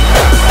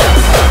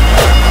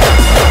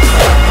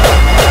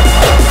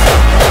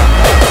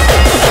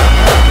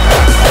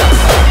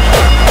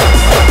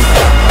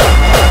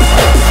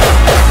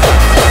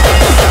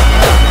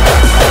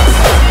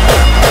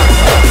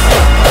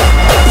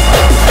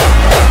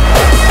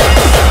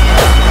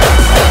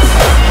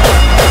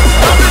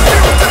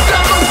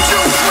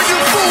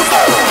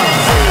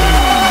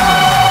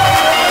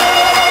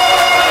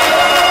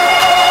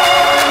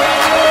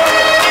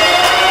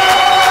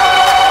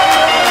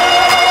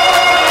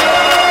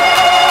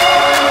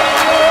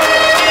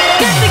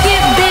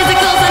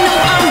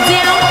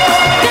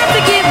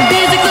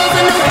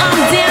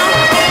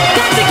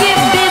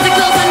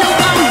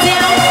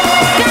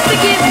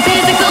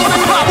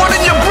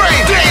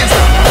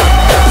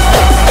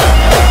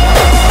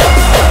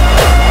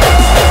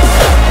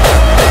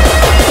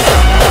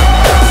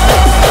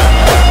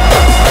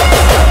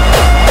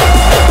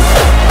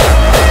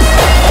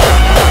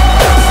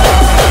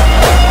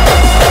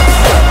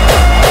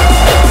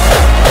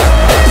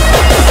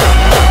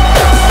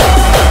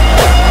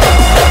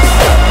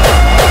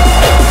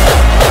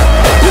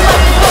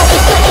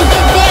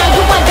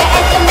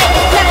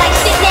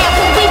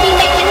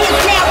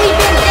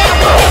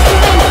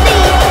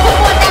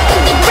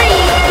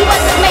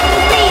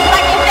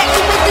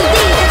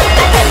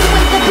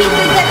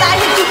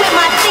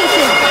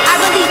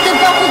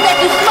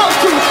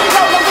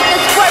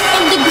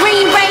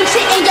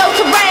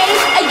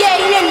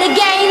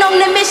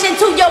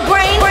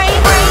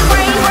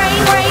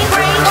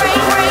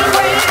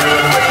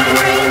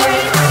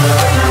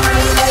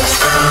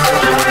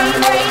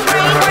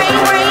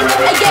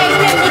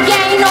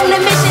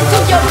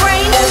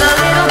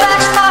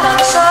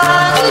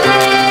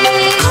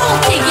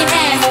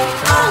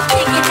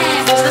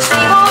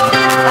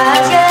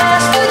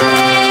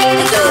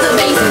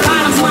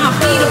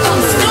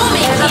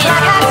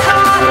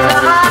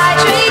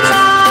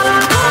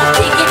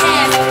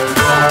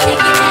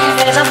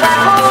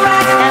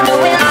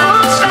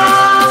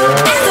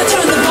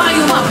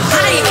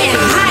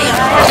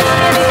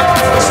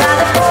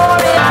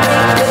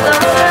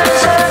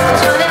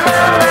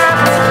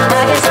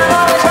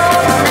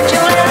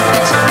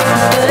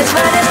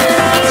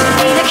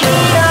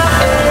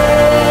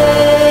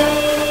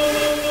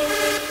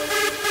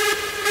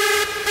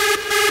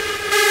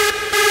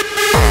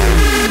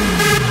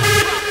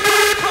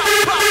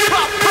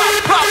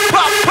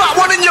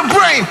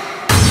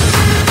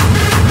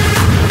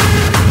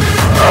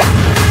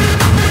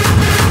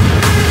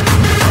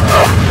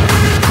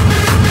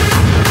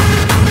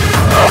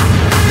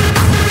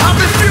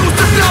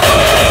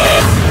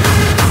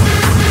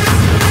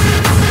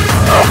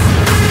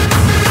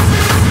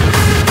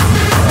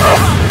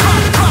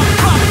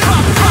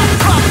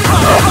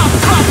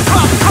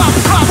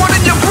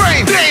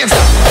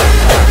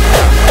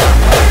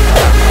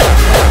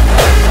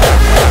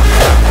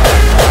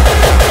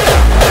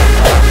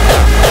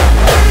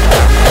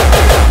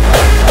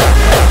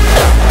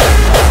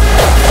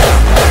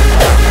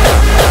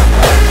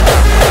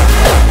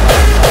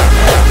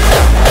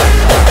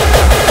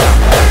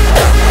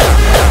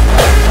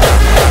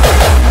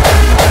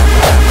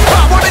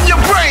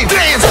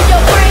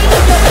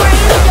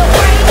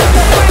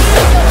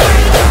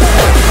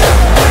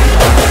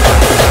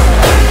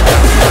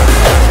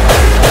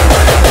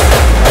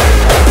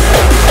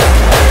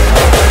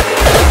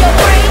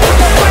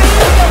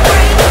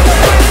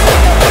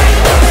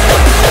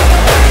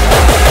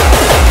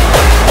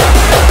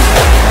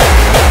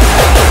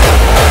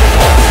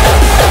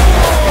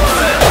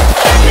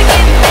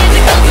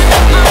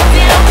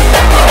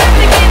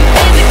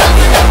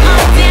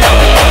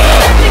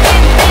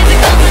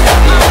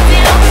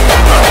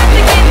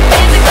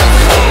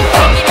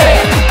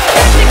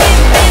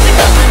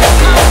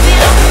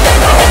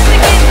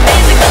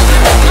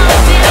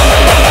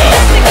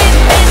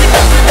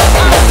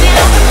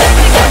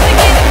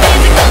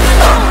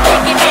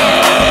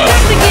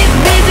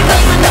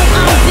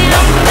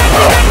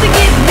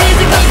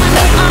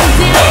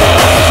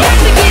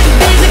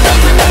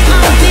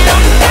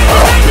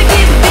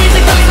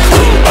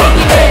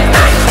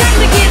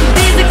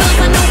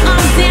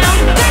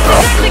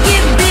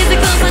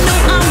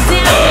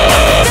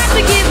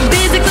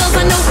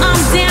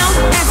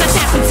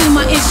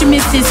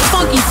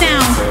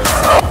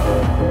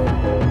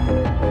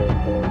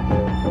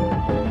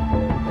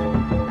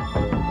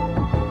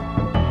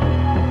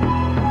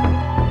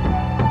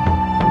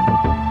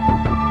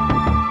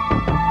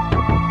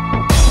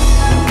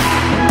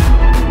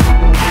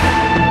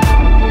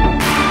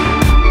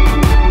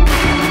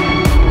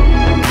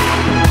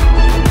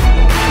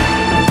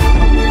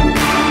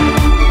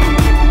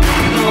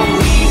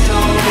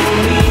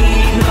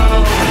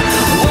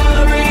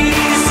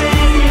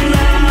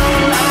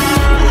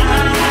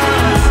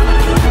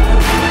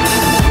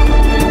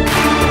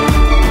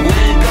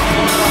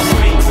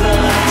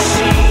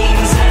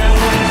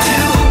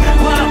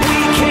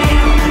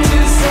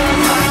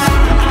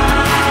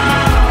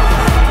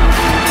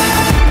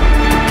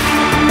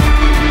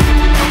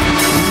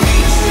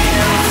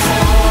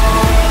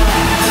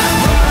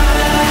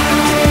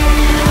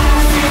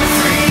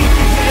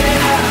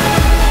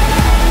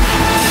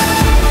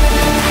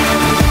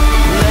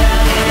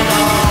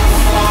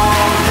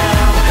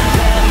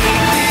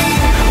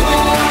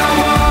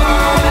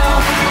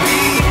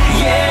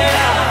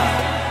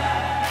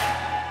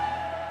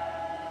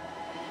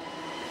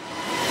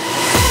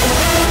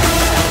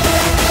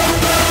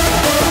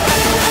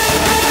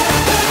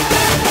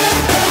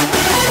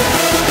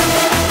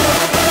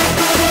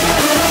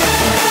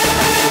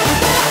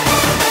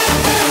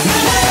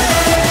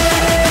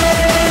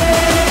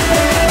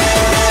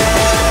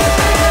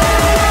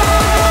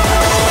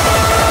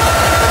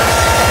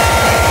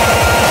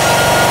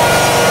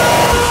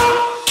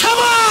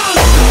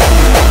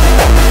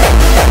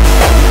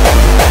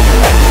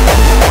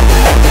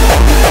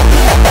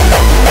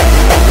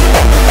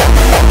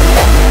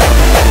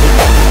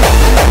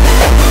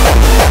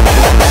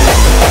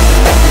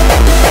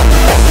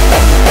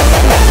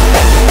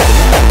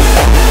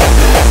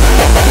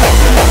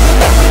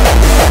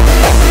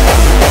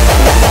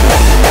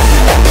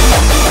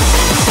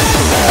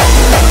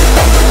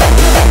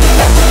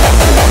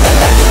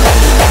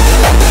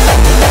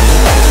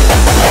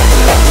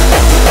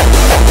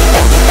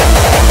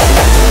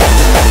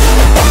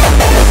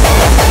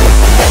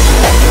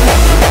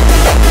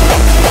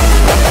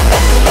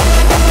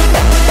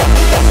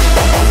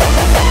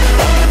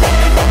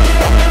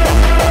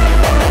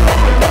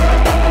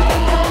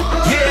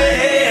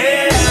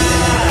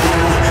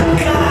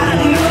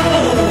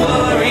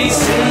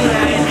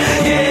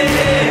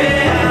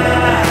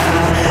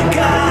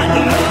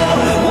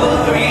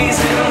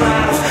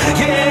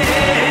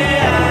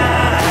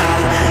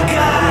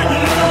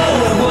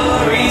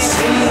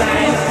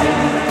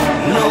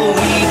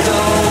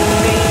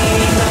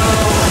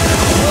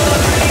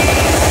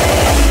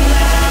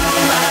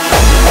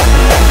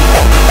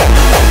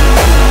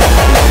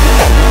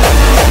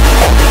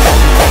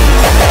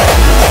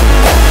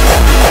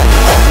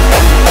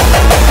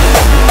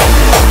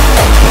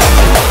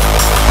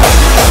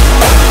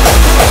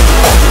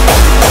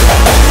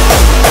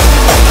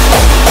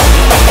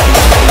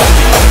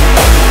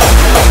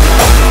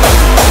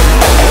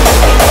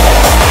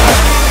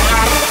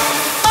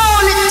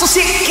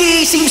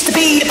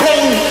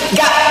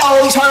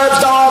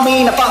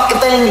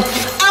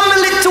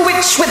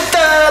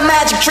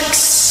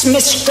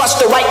 Mistrust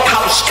the right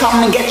house,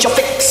 come and get your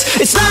fix.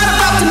 It's not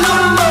about the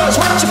numbers,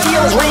 what you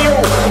feel is real.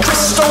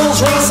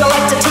 Crystals, razor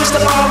like to teach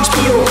the bombs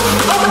peel.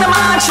 Open the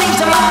mind, change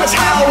the mind is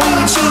how we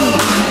achieve.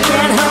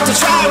 Can't help to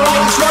try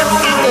right, it's what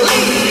I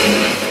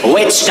believe.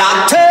 Witch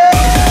doctor,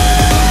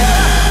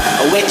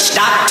 witch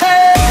doctor,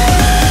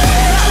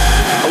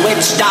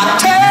 witch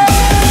doctor,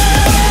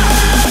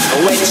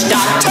 witch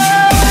doctor.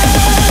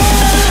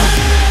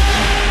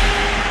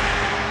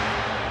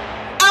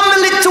 I'm a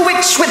little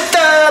witch with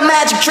the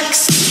magic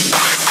tricks.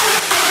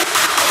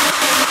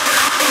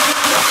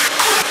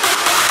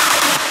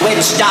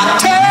 Witch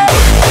doctor.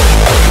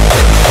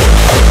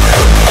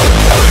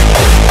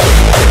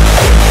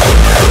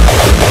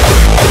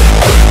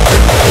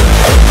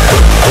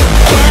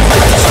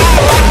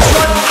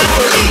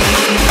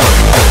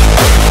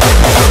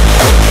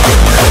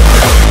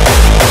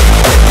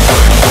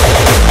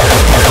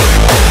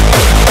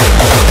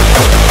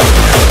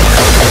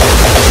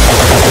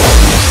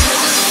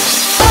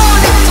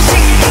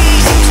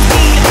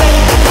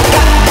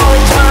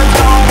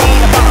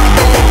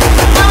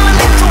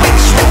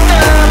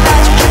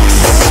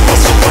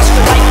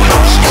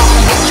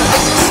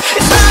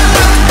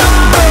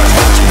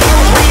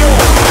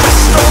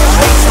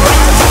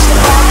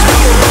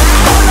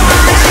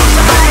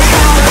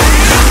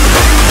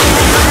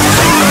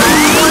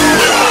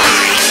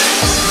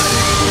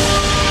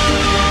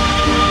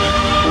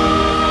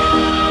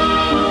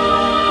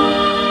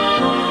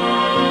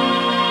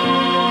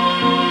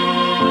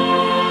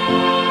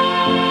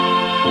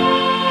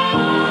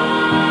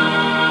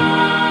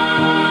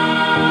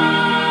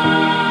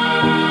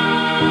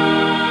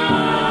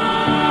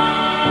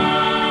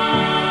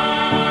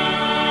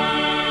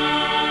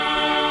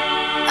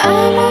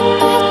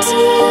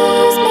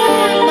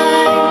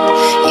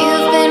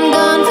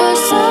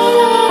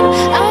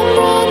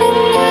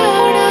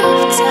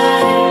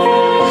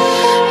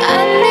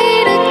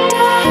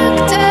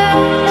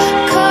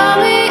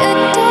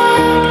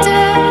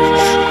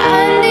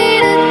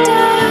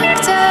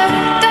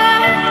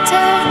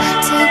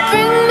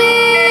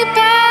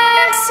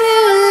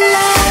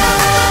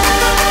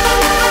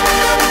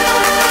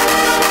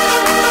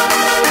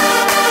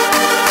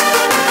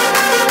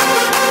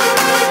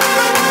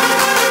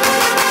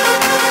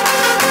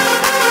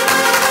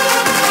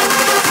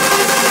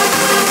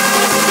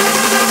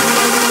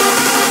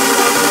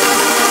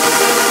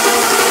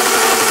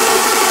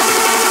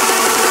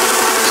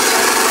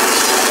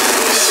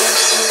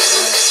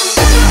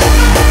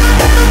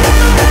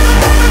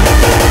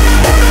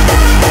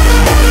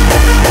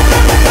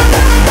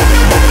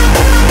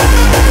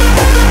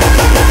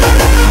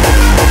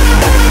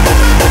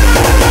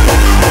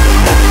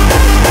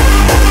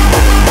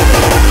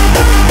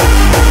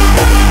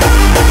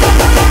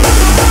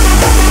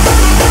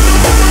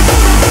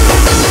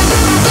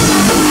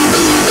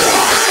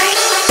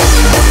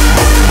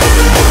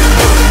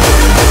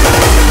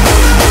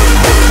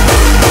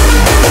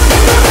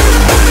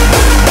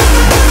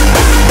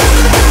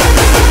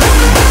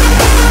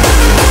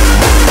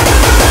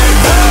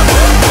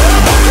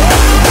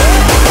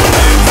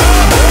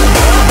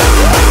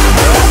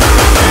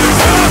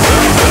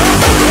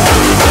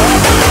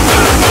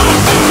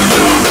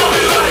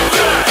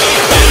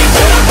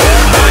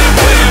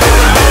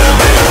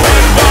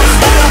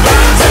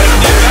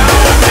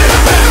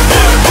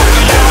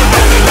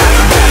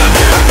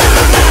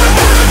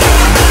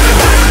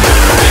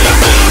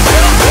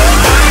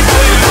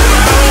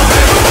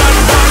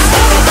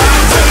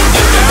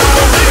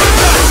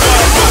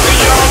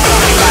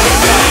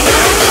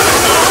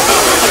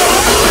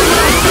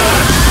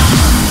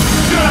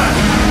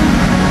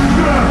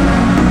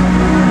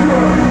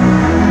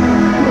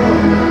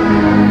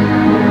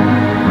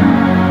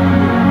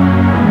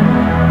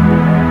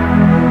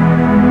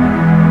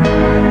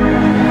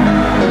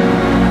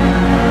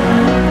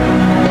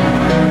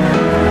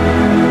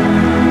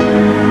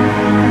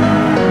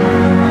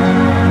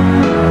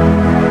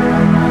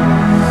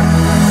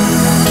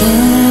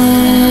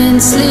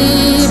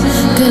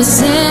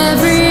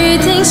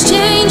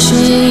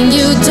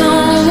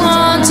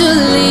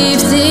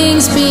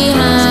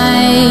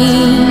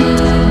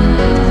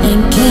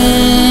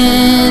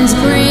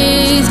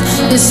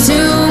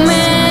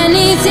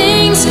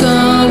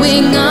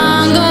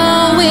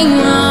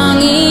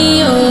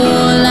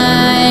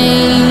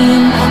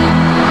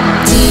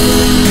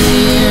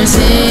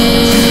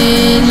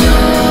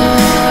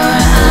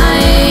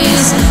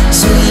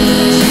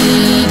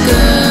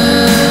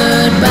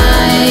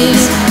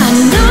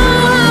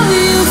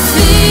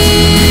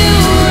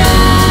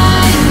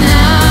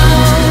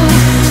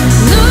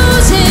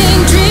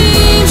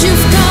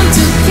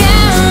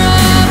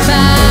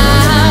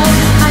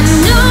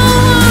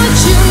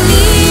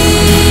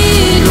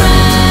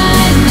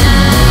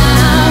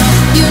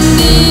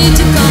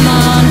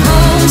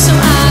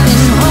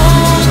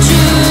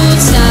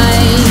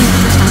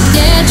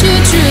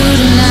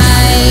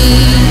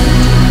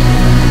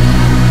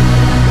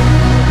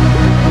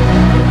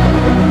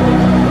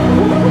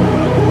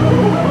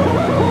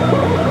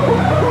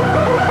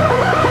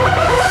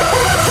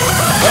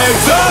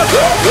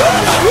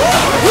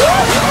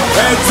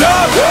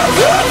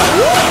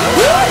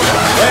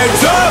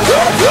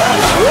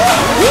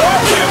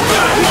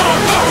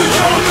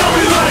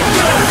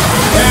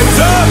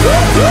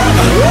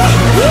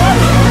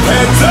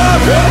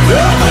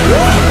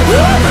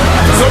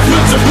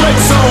 your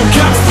brakes on.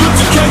 Cops, put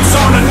your cakes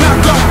on and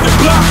knock off your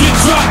block. Get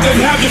dropped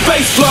and have your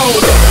face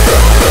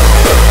blown.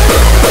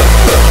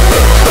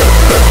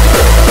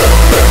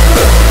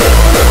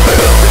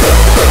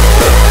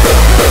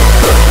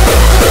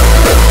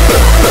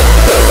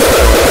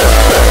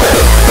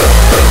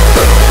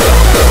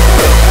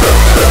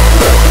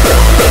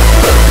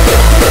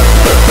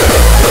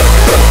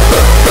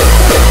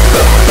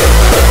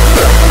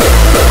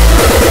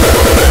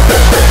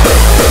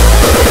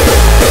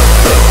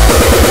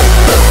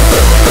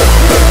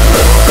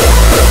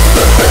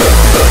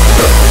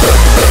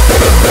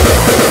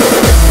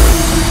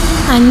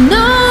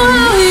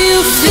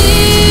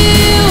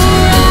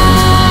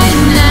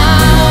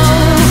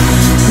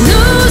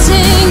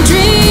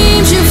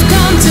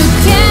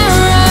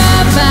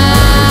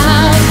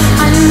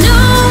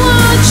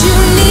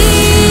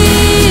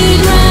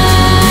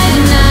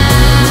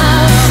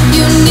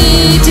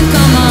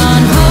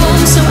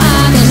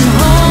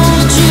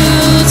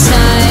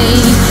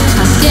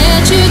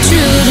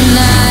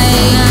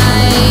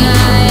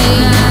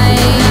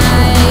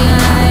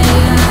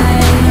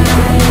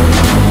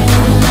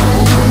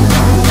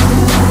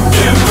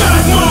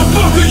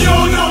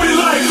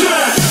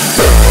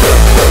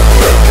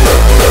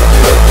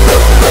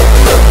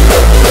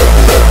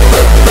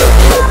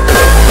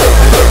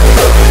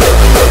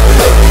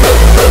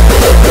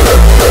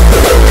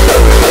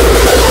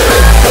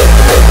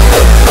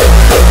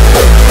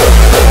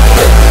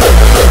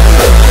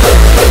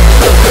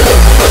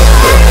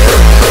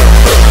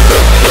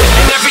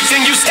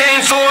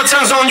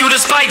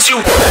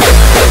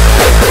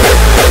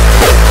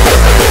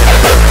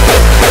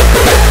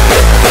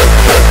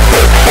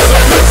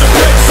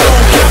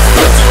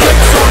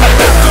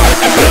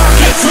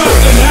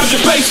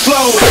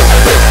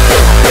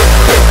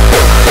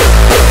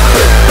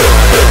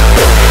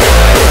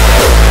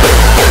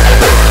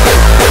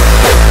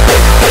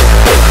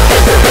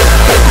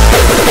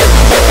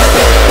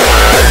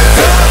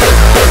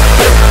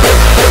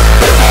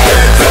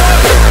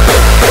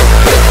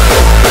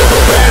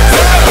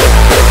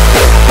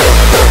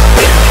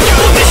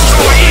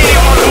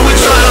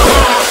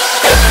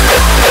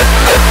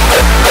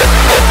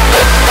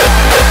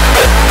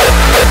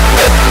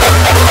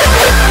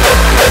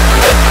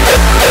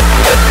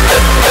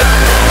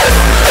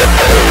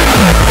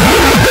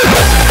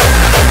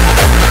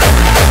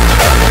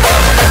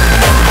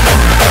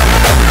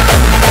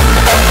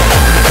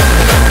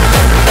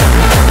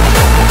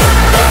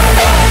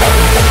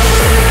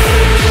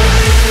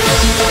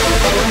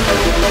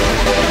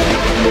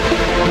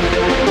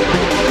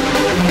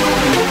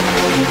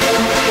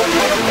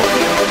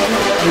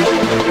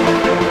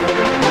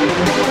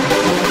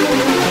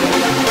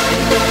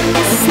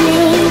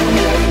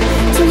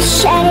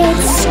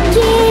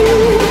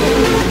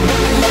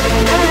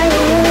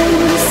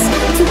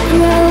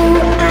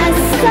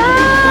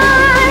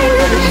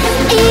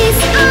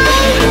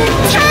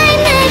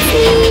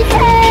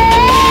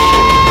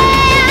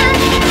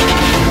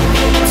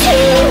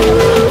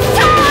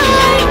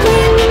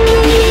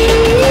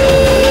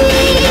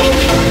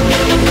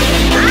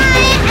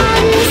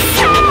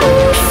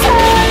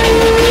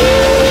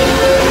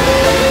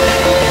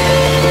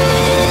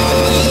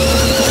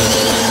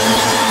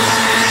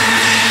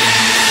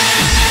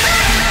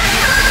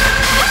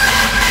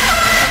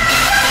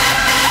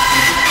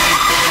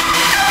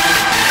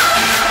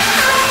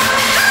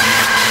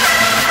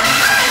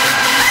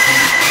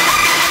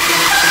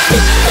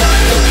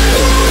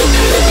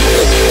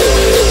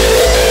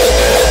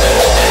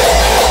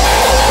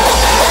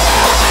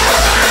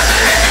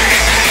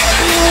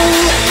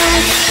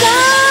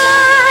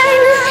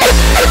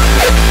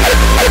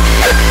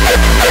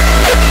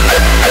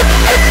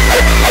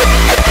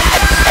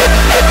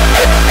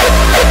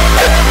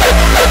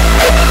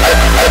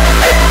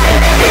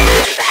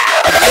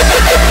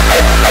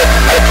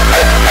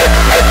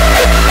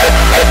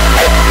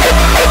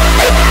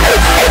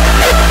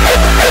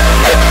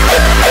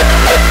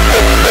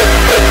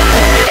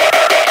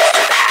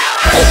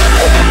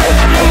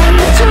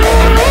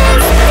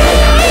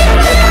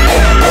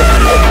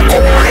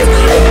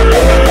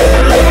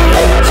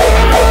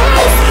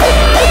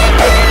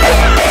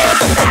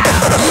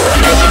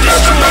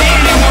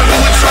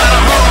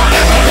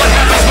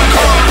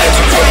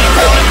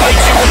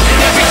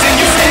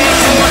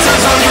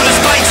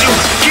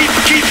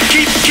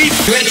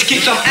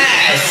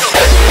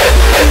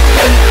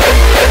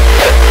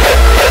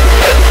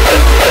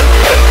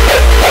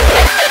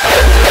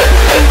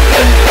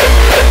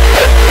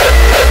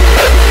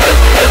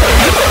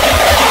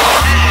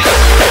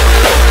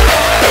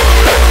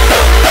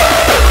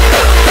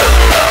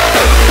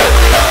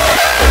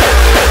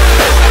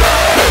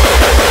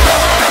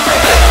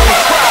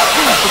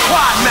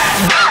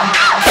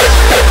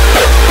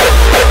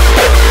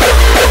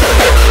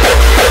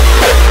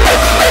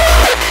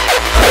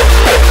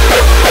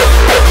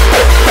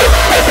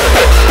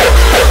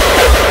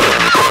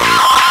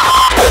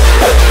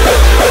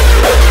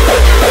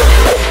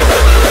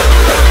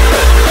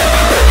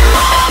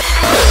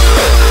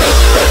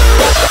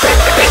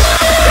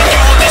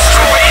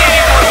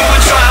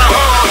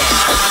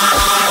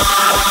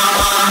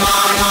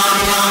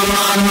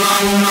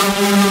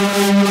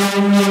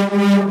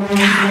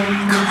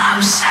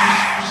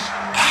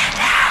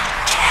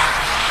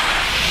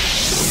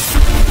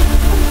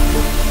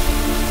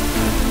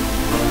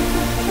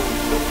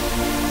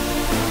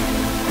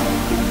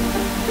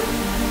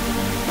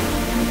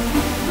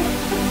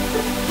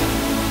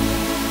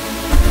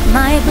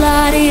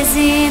 blood is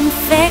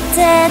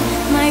infected,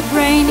 my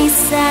brain is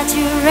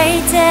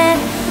saturated.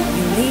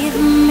 You leave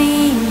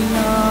me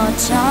no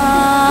choice.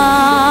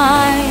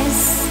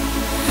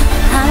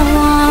 I don't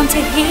want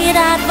to hear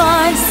that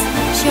voice.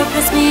 She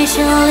oppress me,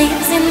 she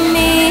lives in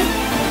me.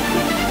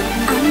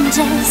 I'm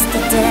just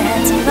a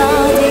dead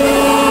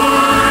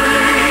body.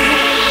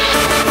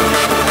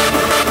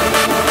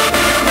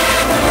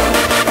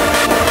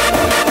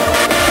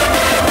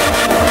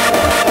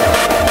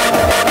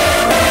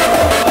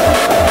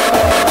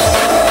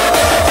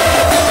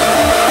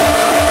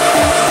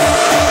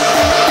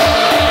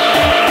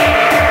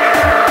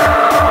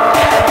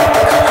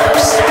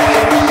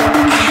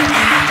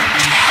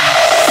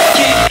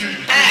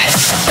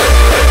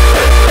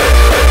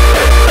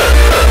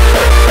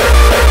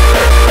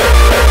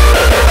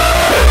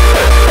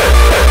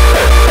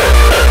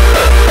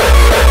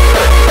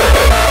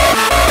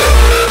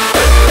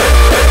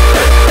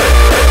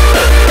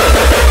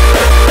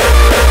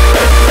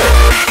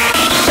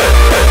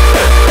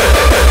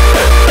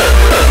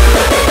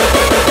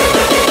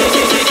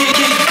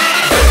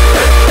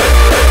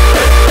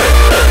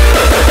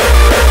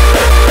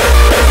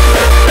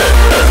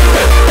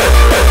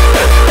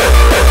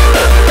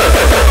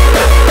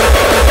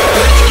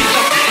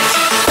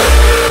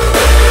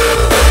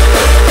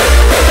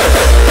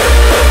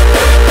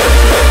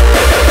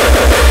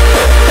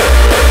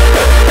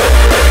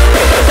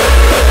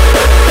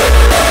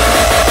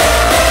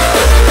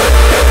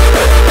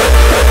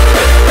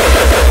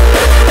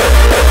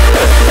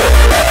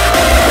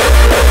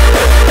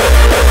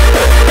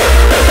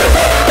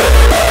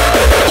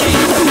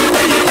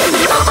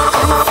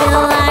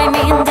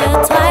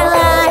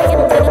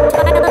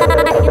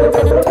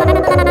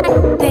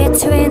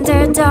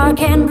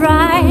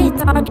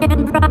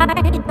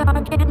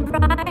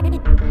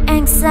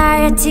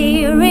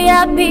 Anxiety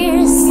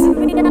reappears.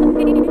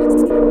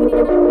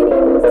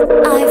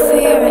 I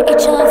fear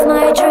each of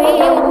my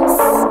dreams.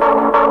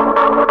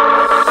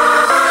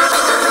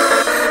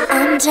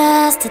 I'm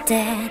just a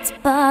dead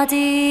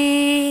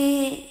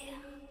body.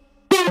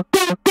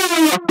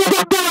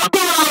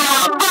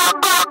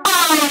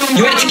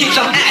 You had to kick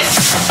some ass.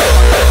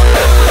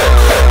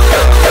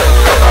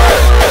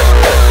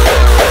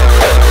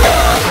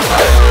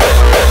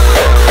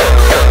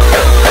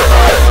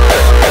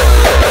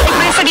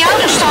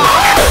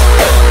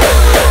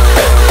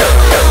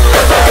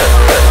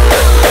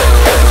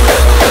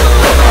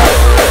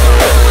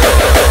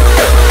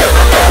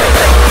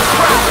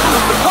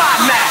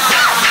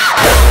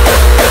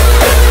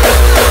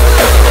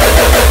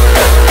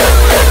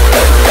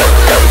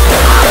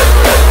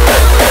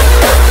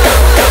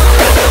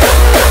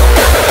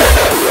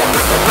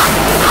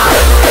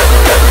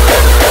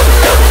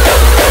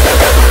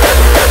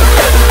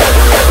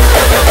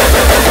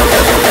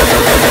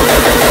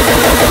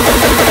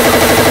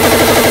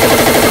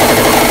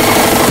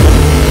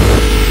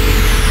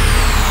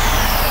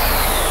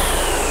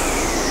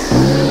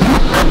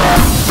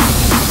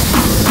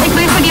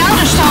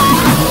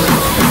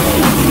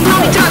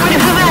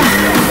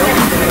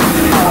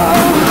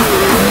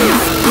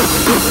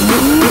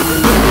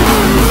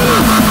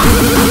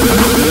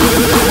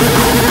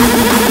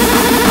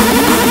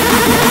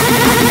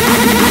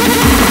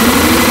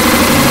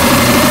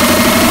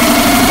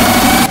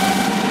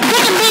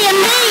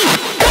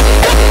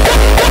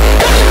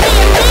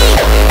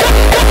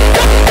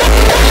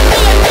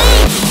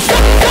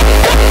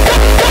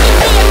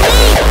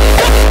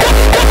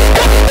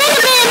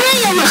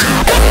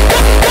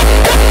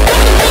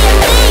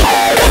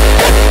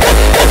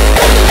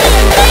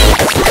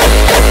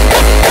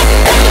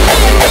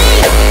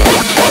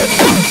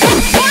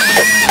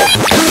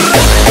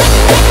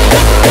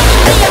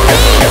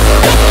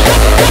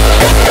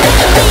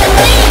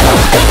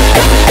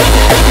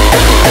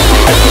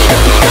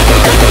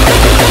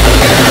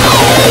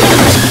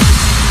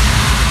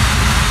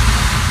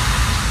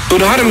 Door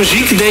de harde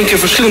muziek denken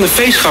verschillende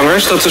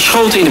feestgangers dat de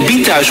schoten in de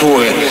beat thuis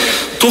horen.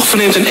 Toch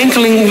verneemt een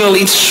enkeling wel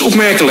iets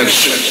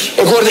opmerkelijks.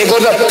 Ik hoorde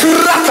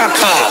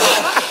kratata.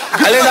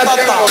 Alleen dat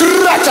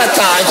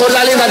kratata. Ik hoorde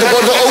alleen dat, ik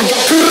hoorde ook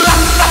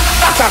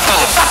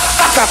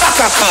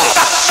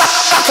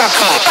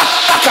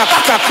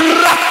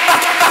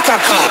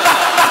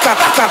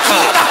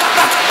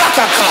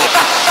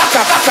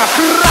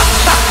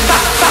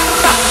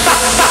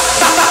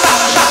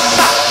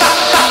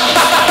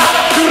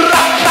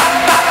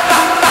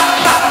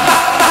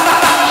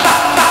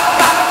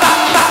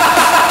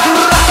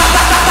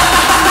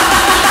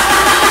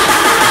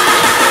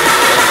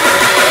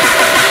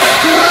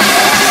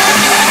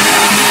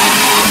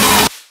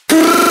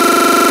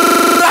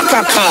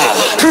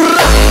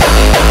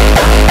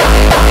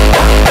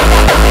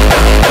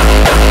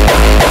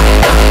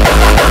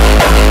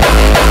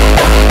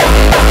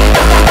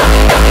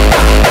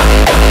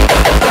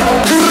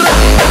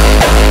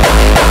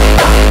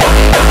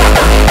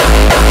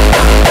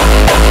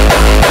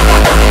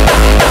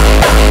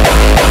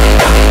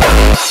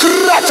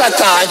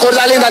kratata. Ik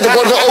hoorde alleen dat, ik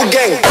hoorde ook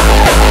gang.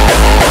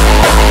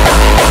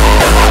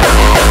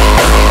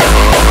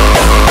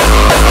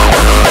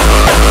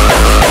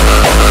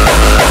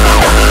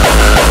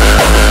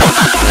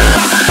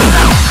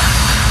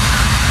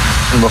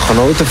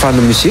 genoten van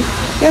de muziek?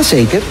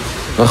 Jazeker.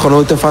 We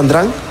genoten van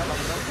drank?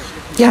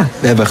 Ja,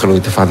 we hebben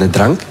genoten van de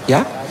drank,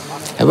 ja.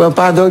 Hebben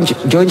we een paar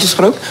jointjes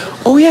gerookt?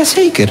 Oh ja,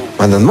 zeker.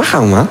 Maar dat mag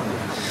allemaal.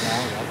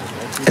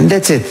 En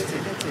that's it.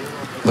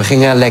 We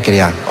gingen lekker,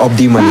 ja. Op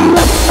die manier.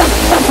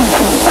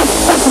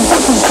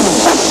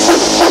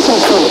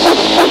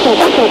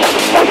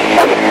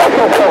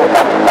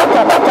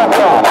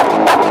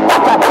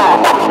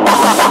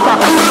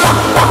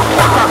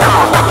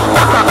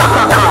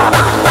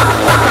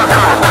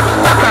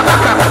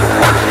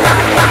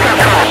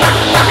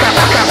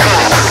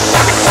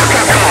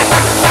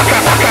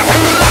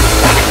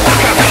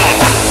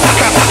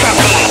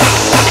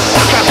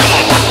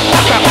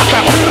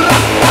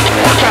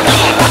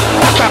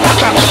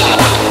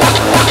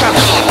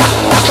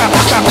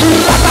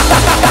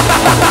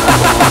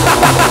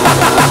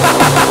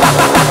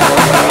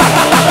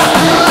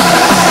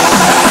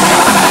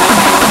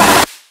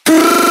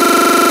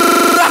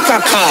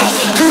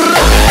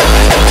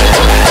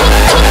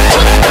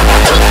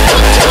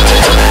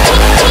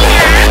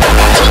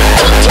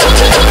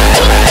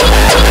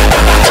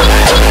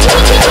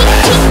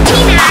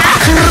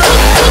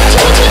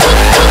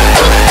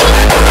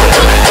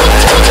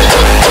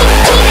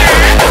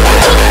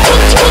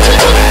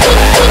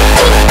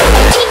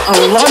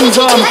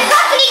 Langzaam.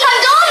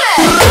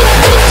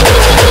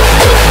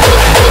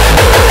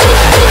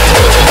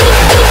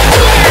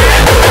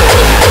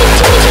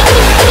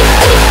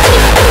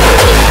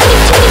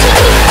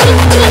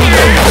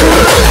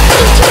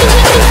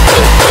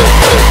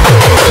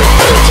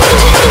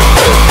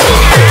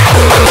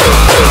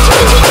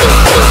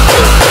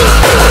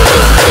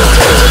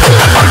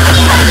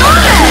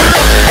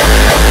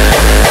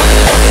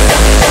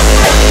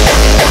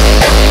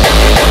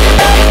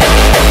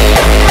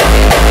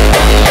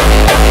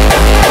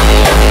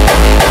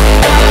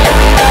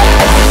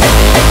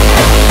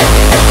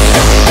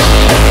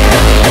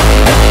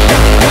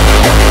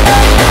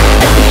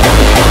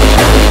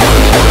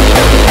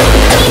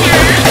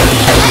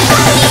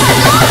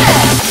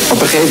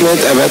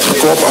 Er werd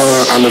geklopt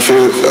aan de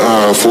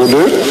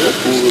voordeur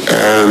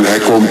en hij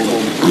komt.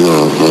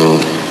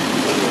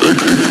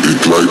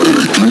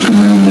 Ik klink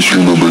hem nu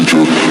misschien een beetje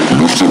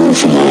luchtig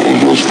over, maar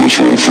dat is best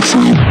wel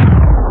vervelend.